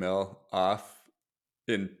 63 mil off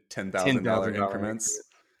in $10,000 increments.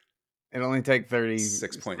 It only take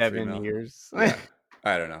 6.3 mil. years. Yeah.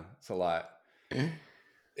 I don't know. It's a lot.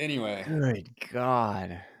 Anyway. Good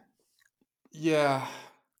God. Yeah.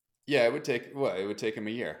 Yeah, it would take him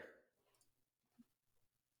a year.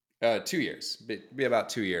 2 years. Be about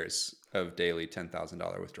 2 years of daily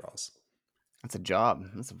 $10,000 withdrawals. That's a job.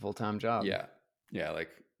 That's a full-time job. Yeah. Yeah, like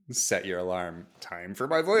set your alarm. Time for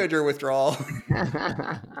my Voyager withdrawal.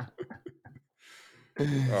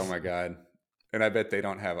 Oh my God. And I bet they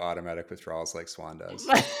don't have automatic withdrawals like Swan does.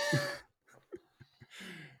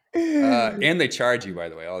 And they charge you, by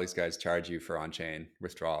the way. All these guys charge you for on-chain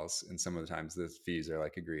withdrawals. And some of the times the fees are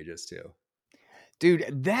like egregious too. Dude,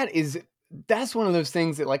 that's one of those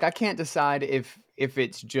things that like I can't decide if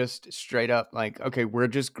it's just straight up like, okay, we're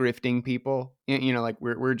just grifting people. Like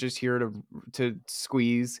we're just here to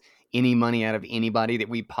squeeze any money out of anybody that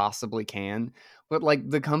we possibly can. But like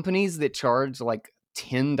the companies that charge like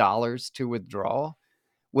 $10 to withdraw,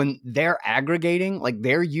 when they're aggregating, like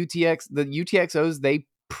their the UTXOs they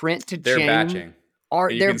print to They're chain batching.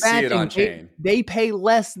 they're see it on chain. They pay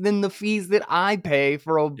less than the fees that I pay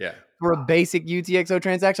for a basic UTXO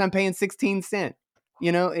transaction. I'm paying 16 cents.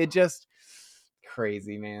 It just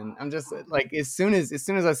crazy, man. I'm just like, as soon as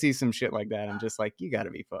I see some shit like that, I'm just like, you got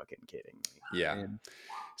to be fucking kidding me. Yeah. Man.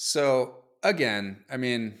 So again, I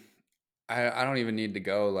mean, I don't even need to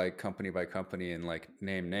go like company by company and like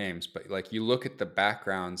name names, but like you look at the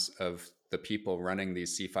backgrounds of the people running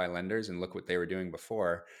these CeFi lenders and look what they were doing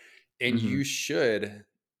before. And you should,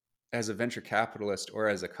 as a venture capitalist or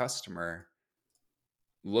as a customer,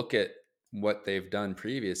 look at what they've done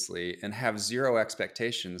previously and have zero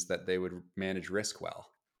expectations that they would manage risk well.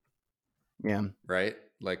 Yeah. Right?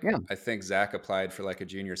 Like, I think Zach applied for like a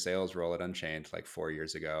junior sales role at Unchained like 4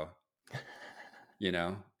 years ago,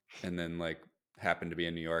 and then like happened to be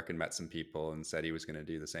in New York and met some people and said he was going to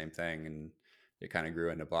do the same thing. And it kind of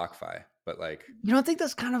grew into BlockFi. But like, I think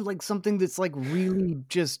that's kind of like something that's like really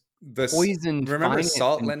just poisoned. Remember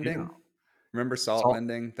Salt Lending? Remember Salt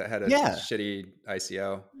Lending that had a shitty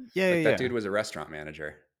ICO? Yeah, that dude was a restaurant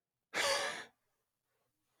manager.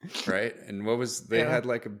 Right? And they had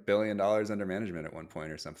like $1 billion under management at one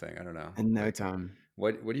point or something. I don't know. In no time.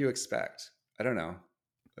 What do you expect? I don't know.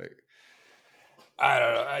 Like, I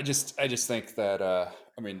don't know. I just think that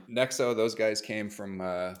I mean, Nexo, those guys came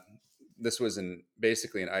from this was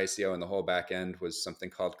basically an ICO, and the whole back end was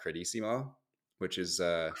something called Credissimo, which is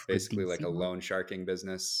basically like a loan sharking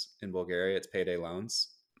business in Bulgaria. It's payday loans.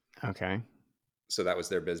 Okay. So that was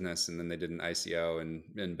their business, and then they did an ICO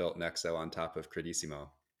and built Nexo on top of Credissimo.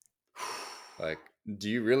 Like, do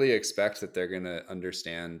you really expect that they're going to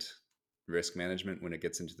understand risk management when it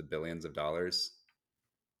gets into the billions of dollars?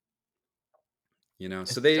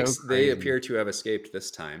 So they appear to have escaped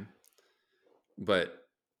this time, but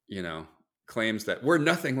claims that we're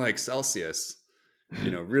nothing like Celsius,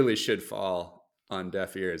 really should fall on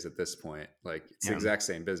deaf ears at this point. Like, it's the exact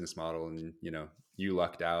same business model, and you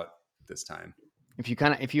lucked out this time.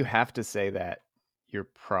 If you have to say that, you're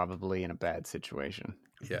probably in a bad situation.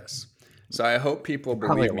 Yes. So I hope people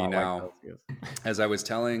believe me now. As I was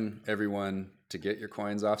telling everyone to get your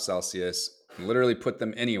coins off Celsius, literally put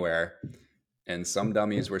them anywhere, and some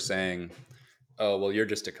dummies were saying, "Oh, well, you're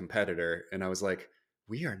just a competitor," and I was like,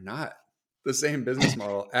 "We are not the same business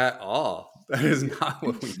model at all. That is not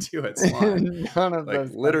what we do at Swan. None of like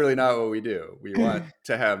those literally not what we do. We want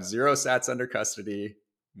to have 0 sats under custody.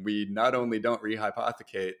 We not only don't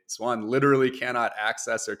rehypothecate, Swan literally cannot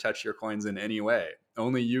access or touch your coins in any way.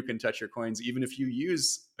 Only you can touch your coins, even if you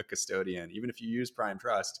use a custodian, even if you use Prime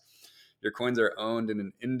Trust. Your coins are owned in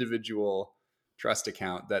an individual trust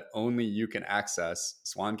account that only you can access.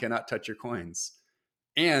 Swan cannot touch your coins.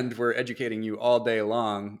 And we're educating you all day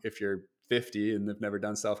long if you're 50 and have never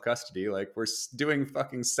done self-custody. Like, we're doing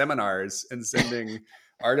fucking seminars and sending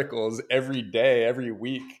articles every day, every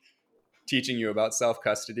week, teaching you about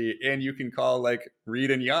self-custody. And you can call like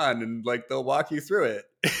Reed and Jan, and like they'll walk you through it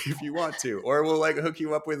if you want to, or we'll like hook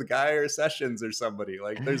you up with Guy or Sessions or somebody.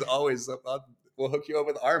 Like, there's always we'll hook you up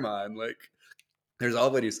with Arma, and like there's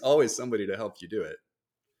always somebody to help you do it.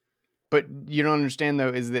 But you don't understand, though,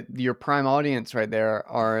 is that your prime audience right there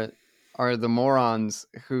are the morons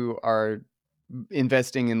who are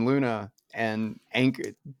investing in Luna and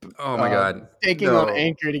Anchor. Oh my God. Taking on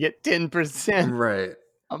Anchor to get 10% right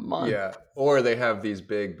a month. Yeah. Or they have these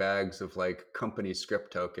big bags of like company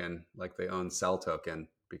script token, like they own Cell Token,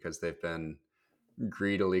 because they've been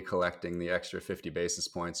greedily collecting the extra 50 basis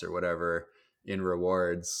points or whatever in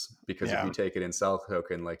rewards, because if you take it in Cell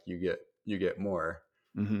Token, like you get more.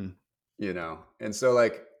 Mm-hmm. And so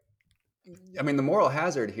like, I mean, the moral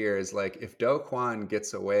hazard here is like, if Do Kwon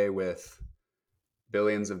gets away with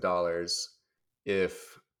billions of dollars,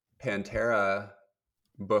 if Pantera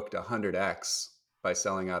booked 100x by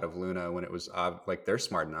selling out of Luna when it was like, they're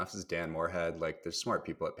smart enough. This is Dan Moorhead. Like, there's smart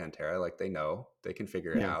people at Pantera. Like, they know, they can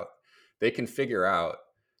figure it out. They can figure out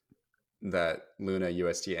that Luna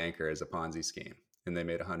UST Anchor is a Ponzi scheme, and they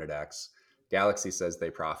made 100x. Galaxy says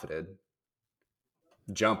they profited.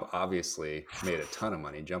 Jump obviously made a ton of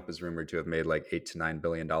money. Jump is rumored to have made like $8 to $9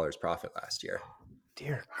 billion profit last year.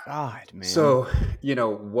 Dear God, man. So,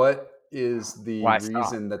 what is the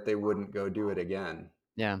reason that they wouldn't go do it again?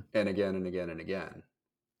 Yeah. And again and again and again.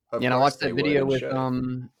 I watched that video with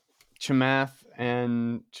Chamath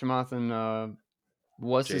and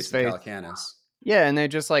what's Jason his face? Calacanis. Yeah, and they're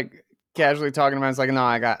just like casually talking about it. It's like, no,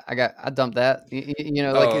 I dumped that.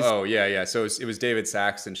 Yeah. So it was David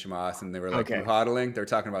Sachs and Chamath, and they were like, you hodling? They're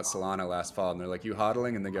talking about Solana last fall, and they're like, you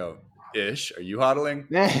hodling? And they go, ish. Are you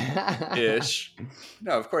hodling? Ish.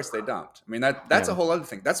 No, of course they dumped. I mean, that's a whole other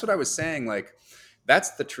thing. That's what I was saying. Like,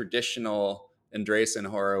 that's the traditional Andreessen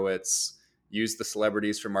Horowitz, use the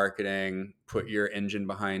celebrities for marketing, put your engine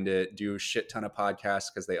behind it, do a shit ton of podcasts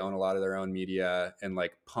because they own a lot of their own media, and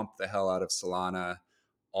like pump the hell out of Solana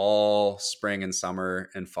all spring and summer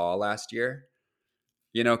and fall last year,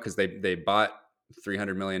 because they bought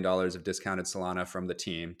 $300 million of discounted Solana from the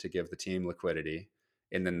team to give the team liquidity.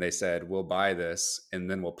 And then they said, we'll buy this, and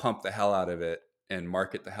then we'll pump the hell out of it and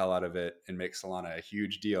market the hell out of it and make Solana a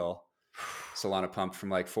huge deal. Solana pumped from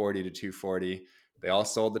like 40 to 240. They all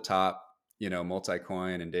sold the top,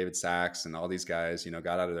 Multicoin and David Sachs and all these guys,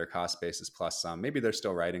 got out of their cost basis plus some. Maybe they're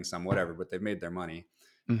still writing some, whatever, but they've made their money.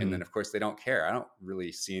 Mm-hmm. And then, of course, they don't care. I don't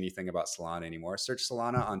really see anything about Solana anymore. Search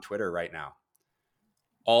Solana on Twitter right now.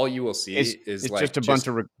 All you will see is like just a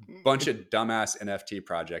bunch of dumbass NFT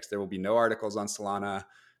projects. There will be no articles on Solana.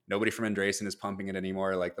 Nobody from Andreessen is pumping it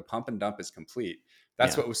anymore. Like, the pump and dump is complete.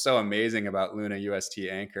 That's what was so amazing about Luna UST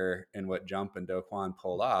Anchor, and what Jump and Do Kwon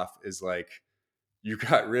pulled off is like, you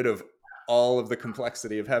got rid of all of the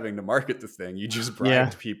complexity of having to market the thing. You just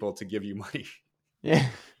bribed people to give you money. Yeah.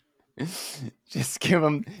 Just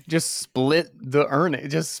split the earning,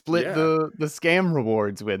 the scam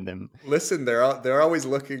rewards with them. Listen, they're always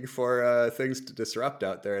looking for things to disrupt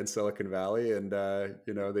out there in Silicon Valley, and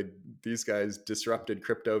these guys disrupted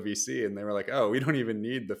crypto VC, and they were like, oh, we don't even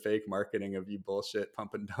need the fake marketing of you bullshit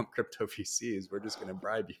pump and dump crypto VCs. We're just going to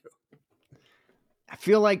bribe you. I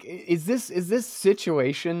feel like is this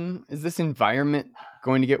environment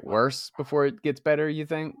going to get worse before it gets better, you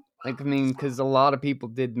think? Like, I mean, because a lot of people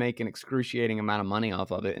did make an excruciating amount of money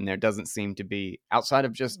off of it, and there doesn't seem to be, outside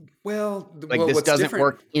of just this doesn't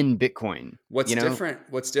work in Bitcoin. What's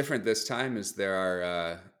different this time is there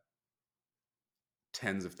are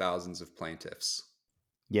tens of thousands of plaintiffs.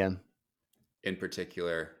 Yeah. In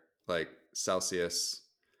particular, like Celsius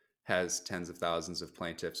has tens of thousands of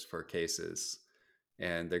plaintiffs for cases,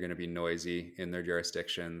 and they're going to be noisy in their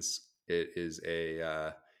jurisdictions. It is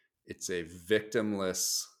it's a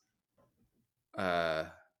victimless.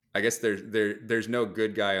 I guess there's no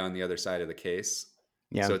good guy on the other side of the case.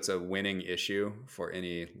 Yeah. So it's a winning issue for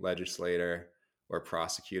any legislator or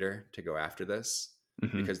prosecutor to go after this,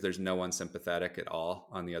 because there's no one sympathetic at all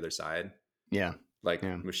on the other side. Yeah. Like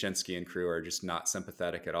Muschinsky and crew are just not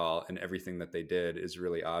sympathetic at all. And everything that they did is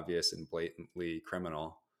really obvious and blatantly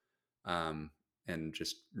criminal, and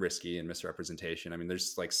just risky and misrepresentation. I mean,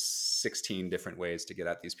 there's like 16 different ways to get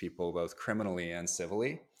at these people, both criminally and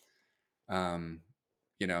civilly.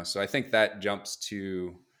 So I think that jumps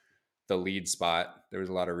to the lead spot. There was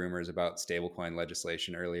a lot of rumors about stablecoin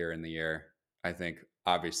legislation earlier in the year. I think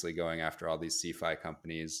obviously going after all these CeFi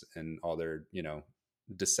companies and all their,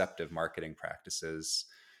 deceptive marketing practices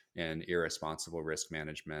and irresponsible risk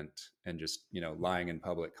management and just, lying in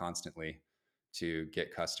public constantly to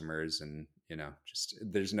get customers. And, just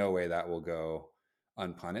there's no way that will go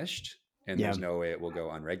unpunished, and there's no way it will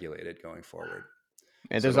go unregulated going forward.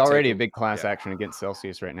 And there's already a big class action against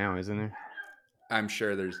Celsius right now, isn't there? I'm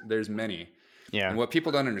sure there's many. Yeah. And what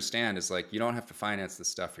people don't understand is like, you don't have to finance this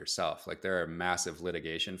stuff yourself. Like there are massive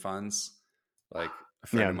litigation funds. Like a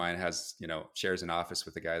friend of mine has, shares an office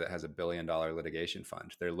with a guy that has $1 billion litigation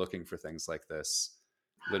fund. They're looking for things like this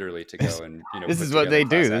literally to go and, this is what they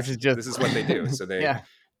do. This is what they do. So they,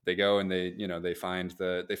 they go and they, they find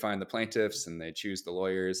the plaintiffs and they choose the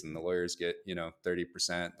lawyers, and the lawyers get,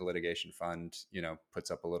 30%. The litigation fund, puts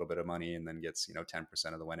up a little bit of money and then gets,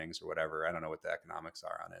 10% of the winnings or whatever. I don't know what the economics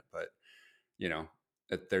are on it, but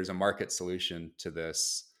there's a market solution to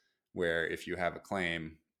this where if you have a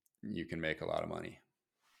claim, you can make a lot of money.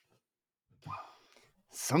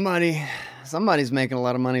 Somebody's making a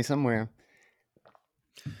lot of money somewhere.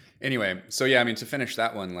 Anyway, so yeah, I mean, to finish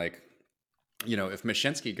that one, like, if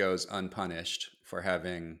Muschinsky goes unpunished for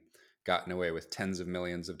having gotten away with tens of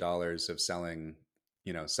millions of dollars of selling,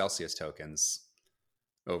 Celsius tokens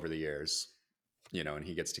over the years, and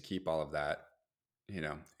he gets to keep all of that,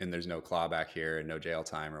 and there's no clawback here and no jail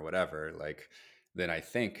time or whatever, like, then I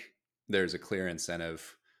think there's a clear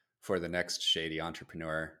incentive for the next shady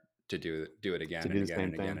entrepreneur to do it again and again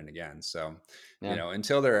and again and again. So,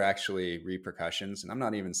 until there are actually repercussions, and I'm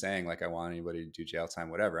not even saying like I want anybody to do jail time,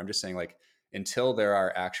 whatever. I'm just saying like, until there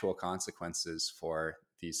are actual consequences for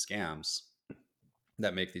these scams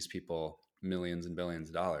that make these people millions and billions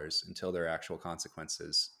of dollars, until there are actual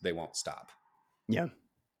consequences, they won't stop. Yeah.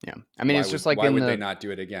 Yeah. I mean, why would they not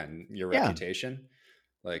do it again? Your reputation?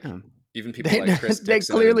 Like even people like Chris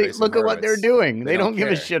Dixon, they clearly look Horowitz, at what they're doing. They don't give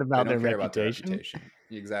care. a shit about their reputation.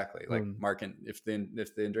 Exactly. Like if the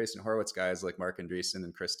Andreessen Horowitz guys like Mark Andreessen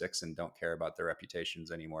and Chris Dixon don't care about their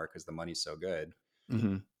reputations anymore because the money's so good,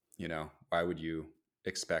 why would you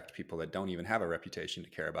expect people that don't even have a reputation to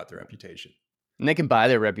care about their reputation? And they can buy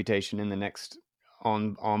their reputation in the next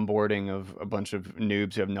onboarding of a bunch of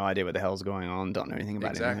noobs who have no idea what the hell's going on, don't know anything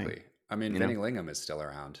about anything. Exactly. I mean, Vinny Lingham is still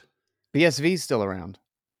around. BSV's still around.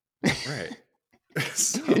 Right.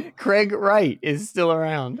 Craig Wright is still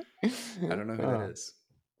around. I don't know who that is.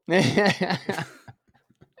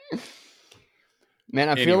 Man,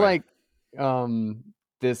 I feel like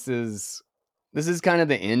this is kind of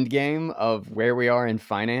the end game of where we are in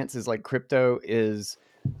finance. Is like crypto is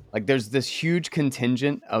like there's this huge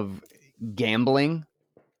contingent of gambling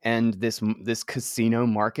and this casino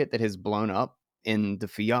market that has blown up in the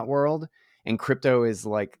fiat world, and crypto is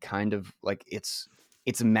like kind of like it's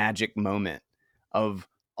a magic moment of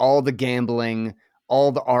all the gambling,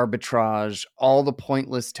 all the arbitrage, all the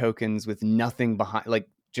pointless tokens with nothing behind, like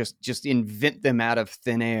just invent them out of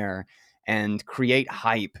thin air and create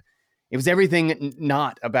hype. It was everything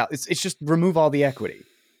not about, it's just remove all the equity.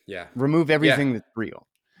 Yeah. Remove everything that's real.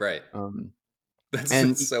 Right.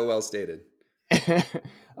 That's so well stated.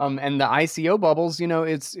 And the ICO bubbles,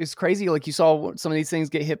 it's crazy. Like you saw some of these things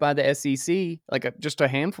get hit by the SEC, like just a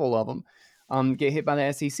handful of them get hit by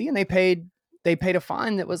the SEC, and they paid a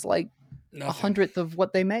fine that was like 100th of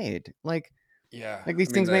what they made. Like, yeah, like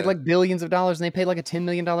these things made like billions of dollars, and they paid like a $10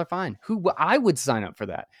 million fine. I would sign up for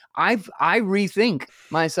that. I rethink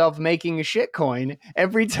myself making a shit coin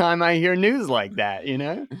every time I hear news like that.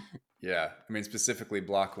 Yeah, I mean specifically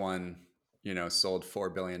Block One, sold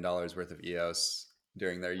 $4 billion worth of EOS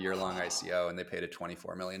during their year-long ICO, and they paid a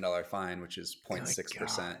 $24 million fine, which is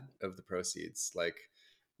 0.6% of the proceeds. Like,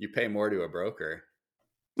 you pay more to a broker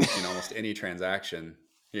in almost any transaction,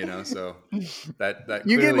 so that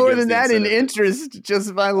you get more than that in interest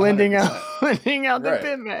just by lending out the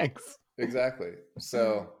BitMEX. Exactly.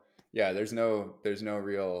 So yeah, there's no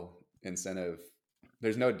real incentive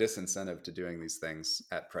there's no disincentive to doing these things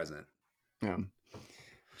at present. Yeah.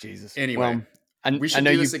 Jesus. Anyway, Well, we should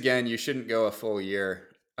do this again. You shouldn't go a full year.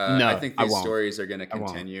 No, I think I these won't. stories are going to I won't.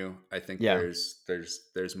 continue. I think Yeah.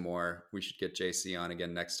 there's more. We should get JC on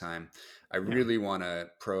again next time. I really want to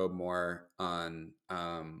probe more on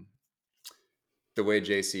the way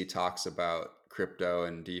JC talks about crypto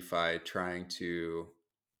and DeFi, trying to,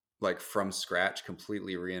 like, from scratch,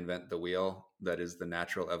 completely reinvent the wheel that is the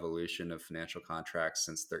natural evolution of financial contracts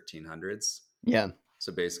since 1300s. Yeah.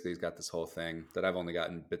 So basically, he's got this whole thing that I've only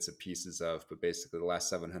gotten bits and pieces of, but basically the last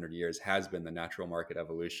 700 years has been the natural market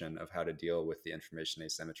evolution of how to deal with the information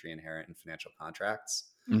asymmetry inherent in financial contracts.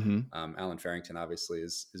 Alan Farrington obviously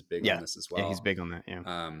is big on this as well. Yeah, he's big on that. Yeah.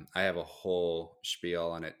 I have a whole spiel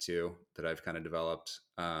on it too that I've kind of developed,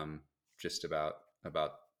 just about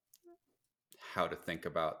how to think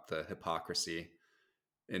about the hypocrisy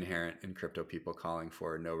inherent in crypto people calling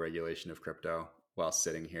for no regulation of crypto while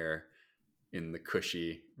sitting here in the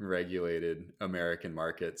cushy, regulated American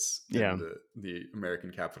markets, and the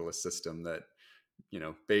American capitalist system that, you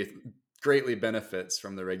know, greatly benefits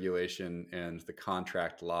from the regulation and the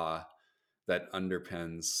contract law that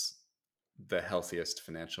underpins the healthiest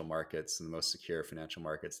financial markets and the most secure financial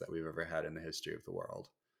markets that we've ever had in the history of the world.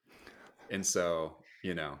 And so,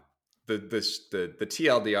 you know, the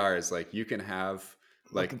TLDR is like, you can have,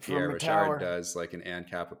 like Pierre Rochard does, like an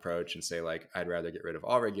ANCAP approach, and say, like, I'd rather get rid of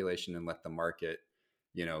all regulation and let the market,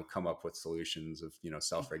 you know, come up with solutions of, you know,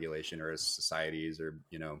 self-regulation, or as societies, or,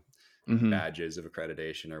 you know, badges of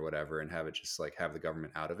accreditation or whatever, and have it just like have the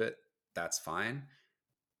government out of it. That's fine.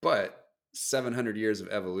 But 700 years of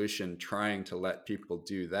evolution trying to let people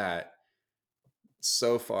do that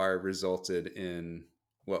so far resulted in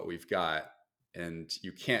what we've got. And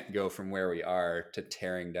you can't go from where we are to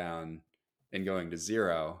tearing down and going to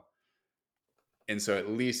zero. And so, at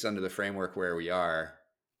least under the framework where we are,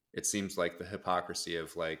 it seems like the hypocrisy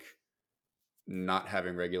of, like, not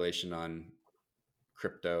having regulation on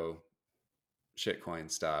crypto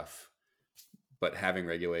shitcoin stuff, but having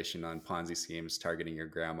regulation on Ponzi schemes targeting your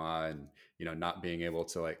grandma, and, you know, not being able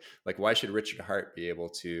to, like why should Richard Hart be able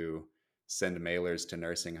to send mailers to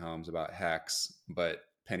nursing homes about Hex, but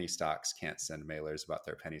penny stocks can't send mailers about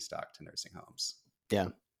their penny stock to nursing homes? Yeah.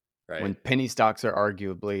 Right. When penny stocks are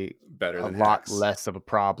arguably better than a lot Hex. less of a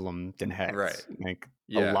problem than Hex. Right. Like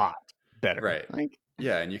a lot better. Right. Like,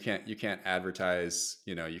 yeah. And you can't advertise,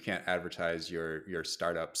 you know, you can't advertise your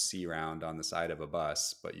startup C round on the side of a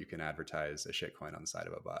bus, but you can advertise a shitcoin on the side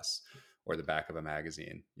of a bus or the back of a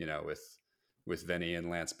magazine, you know, with Vinny and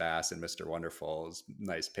Lance Bass and Mr. Wonderful's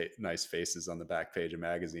nice faces on the back page of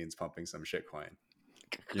magazines pumping some shitcoin.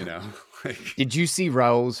 You know, like, did you see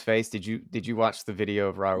Raul's face? Did you watch the video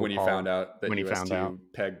of Raul when he found out that when he found out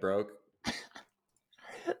peg broke?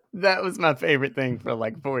 That was my favorite thing for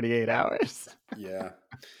like 48 hours. Yeah,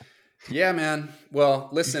 man. Well,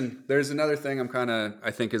 listen, there's another thing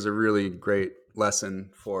I think is a really great lesson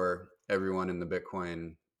for everyone in the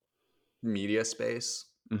Bitcoin media space,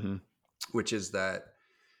 which is that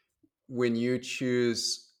when you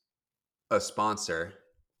choose a sponsor,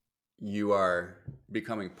 you are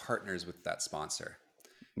becoming partners with that sponsor,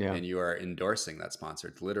 and you are endorsing that sponsor.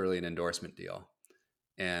 It's literally an endorsement deal,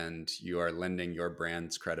 and you are lending your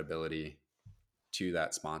brand's credibility to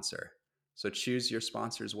that sponsor. So choose your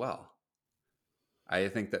sponsors well. I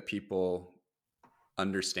think that people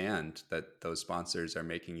understand that those sponsors are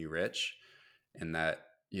making you rich, and that,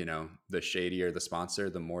 you know, the shadier the sponsor,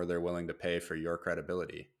 the more they're willing to pay for your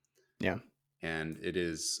credibility. Yeah. And it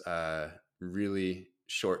is really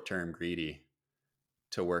short-term greedy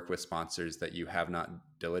to work with sponsors that you have not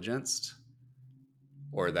diligenced,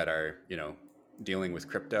 or that are, you know, dealing with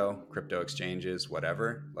crypto exchanges,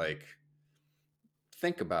 whatever. Like,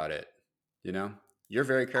 think about it. You know, you're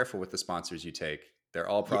very careful with the sponsors you take. They're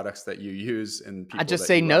all products that you use, and people I just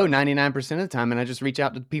say no 99% of the time, and I just reach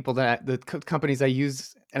out to the people the companies I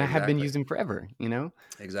use, and I have been using forever, you know?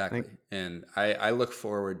 Exactly. And I look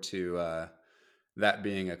forward to that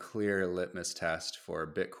being a clear litmus test for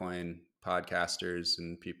Bitcoin podcasters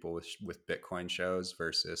and people with Bitcoin shows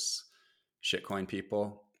versus shitcoin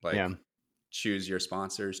people. Like, choose your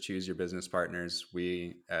sponsors, choose your business partners.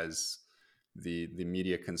 We, as the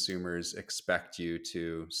media consumers, expect you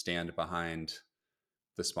to stand behind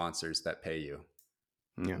the sponsors that pay you.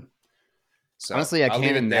 Yeah. So honestly, I'll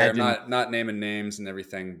leave it there. I'm not naming names and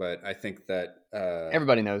everything, but I think that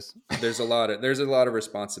everybody knows there's a lot of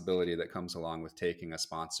responsibility that comes along with taking a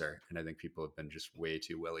sponsor, and I think people have been just way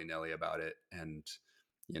too willy-nilly about it. And,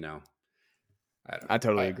 you know, I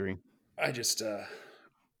totally agree. I just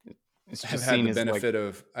It's have just had seen the as like benefit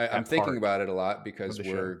of. I'm that thinking part about it a lot of because the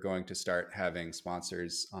we're show. going to start having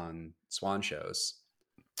sponsors on Swan shows.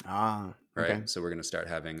 Ah, Right. okay. So we're going to start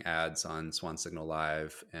having ads on Swan Signal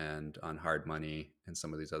Live and on Hard Money and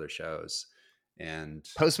some of these other shows. And,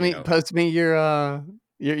 Post you me know,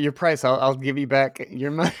 your price. I'll give you back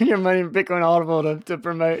your money in Bitcoin Audible to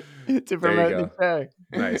promote there you the go. show.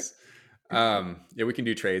 Nice. Yeah, we can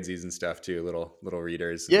do tradesies and stuff too. Little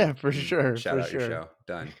readers. Yeah, for and sure. shout For out your sure. show.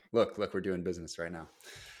 Done. Look, we're doing business right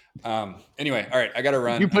now. Anyway, all right, I got to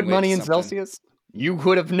run. You put I'm late money to in something. Celsius? You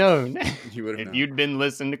would have known You would have if known. you'd been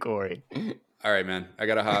listening to Corey. All right, man. I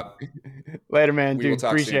got to hop. Later, man. We will Dude,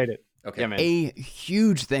 talk appreciate soon. it. Okay. Yeah, man. A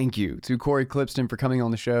huge thank you to Corey Clipston for coming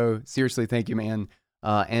on the show. Seriously, thank you, man.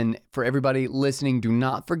 And for everybody listening, do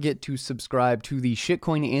not forget to subscribe to the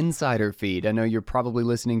Shitcoin Insider feed. I know you're probably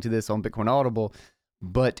listening to this on Bitcoin Audible,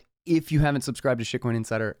 but if you haven't subscribed to Shitcoin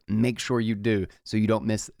Insider, make sure you do so you don't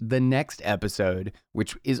miss the next episode,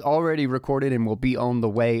 which is already recorded and will be on the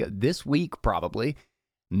way this week probably.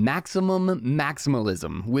 Maximum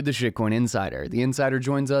Maximalism with the Shitcoin Insider. The Insider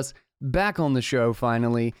joins us back on the show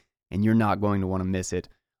finally, and you're not going to want to miss it.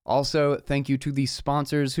 Also, thank you to the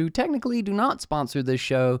sponsors who technically do not sponsor this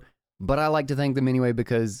show, but I like to thank them anyway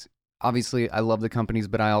because obviously I love the companies,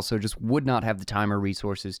 but I also just would not have the time or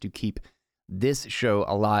resources to keep this show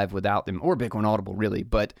alive without them, or Bitcoin Audible really,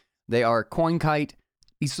 but they are CoinKite,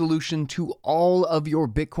 the solution to all of your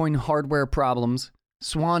Bitcoin hardware problems,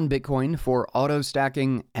 Swan Bitcoin for auto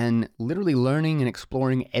stacking and literally learning and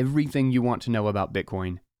exploring everything you want to know about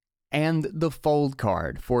Bitcoin, and the Fold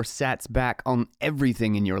card for sats back on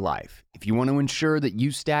everything in your life. If you want to ensure that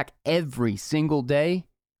you stack every single day,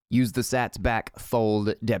 use the Sats Back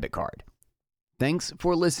Fold debit card. Thanks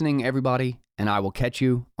for listening, everybody, and I will catch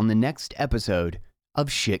you on the next episode of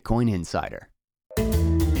Shitcoin Insider.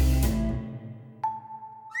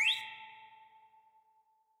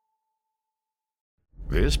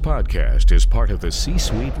 This podcast is part of the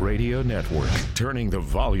C-Suite Radio Network, turning the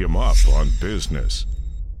volume up on business.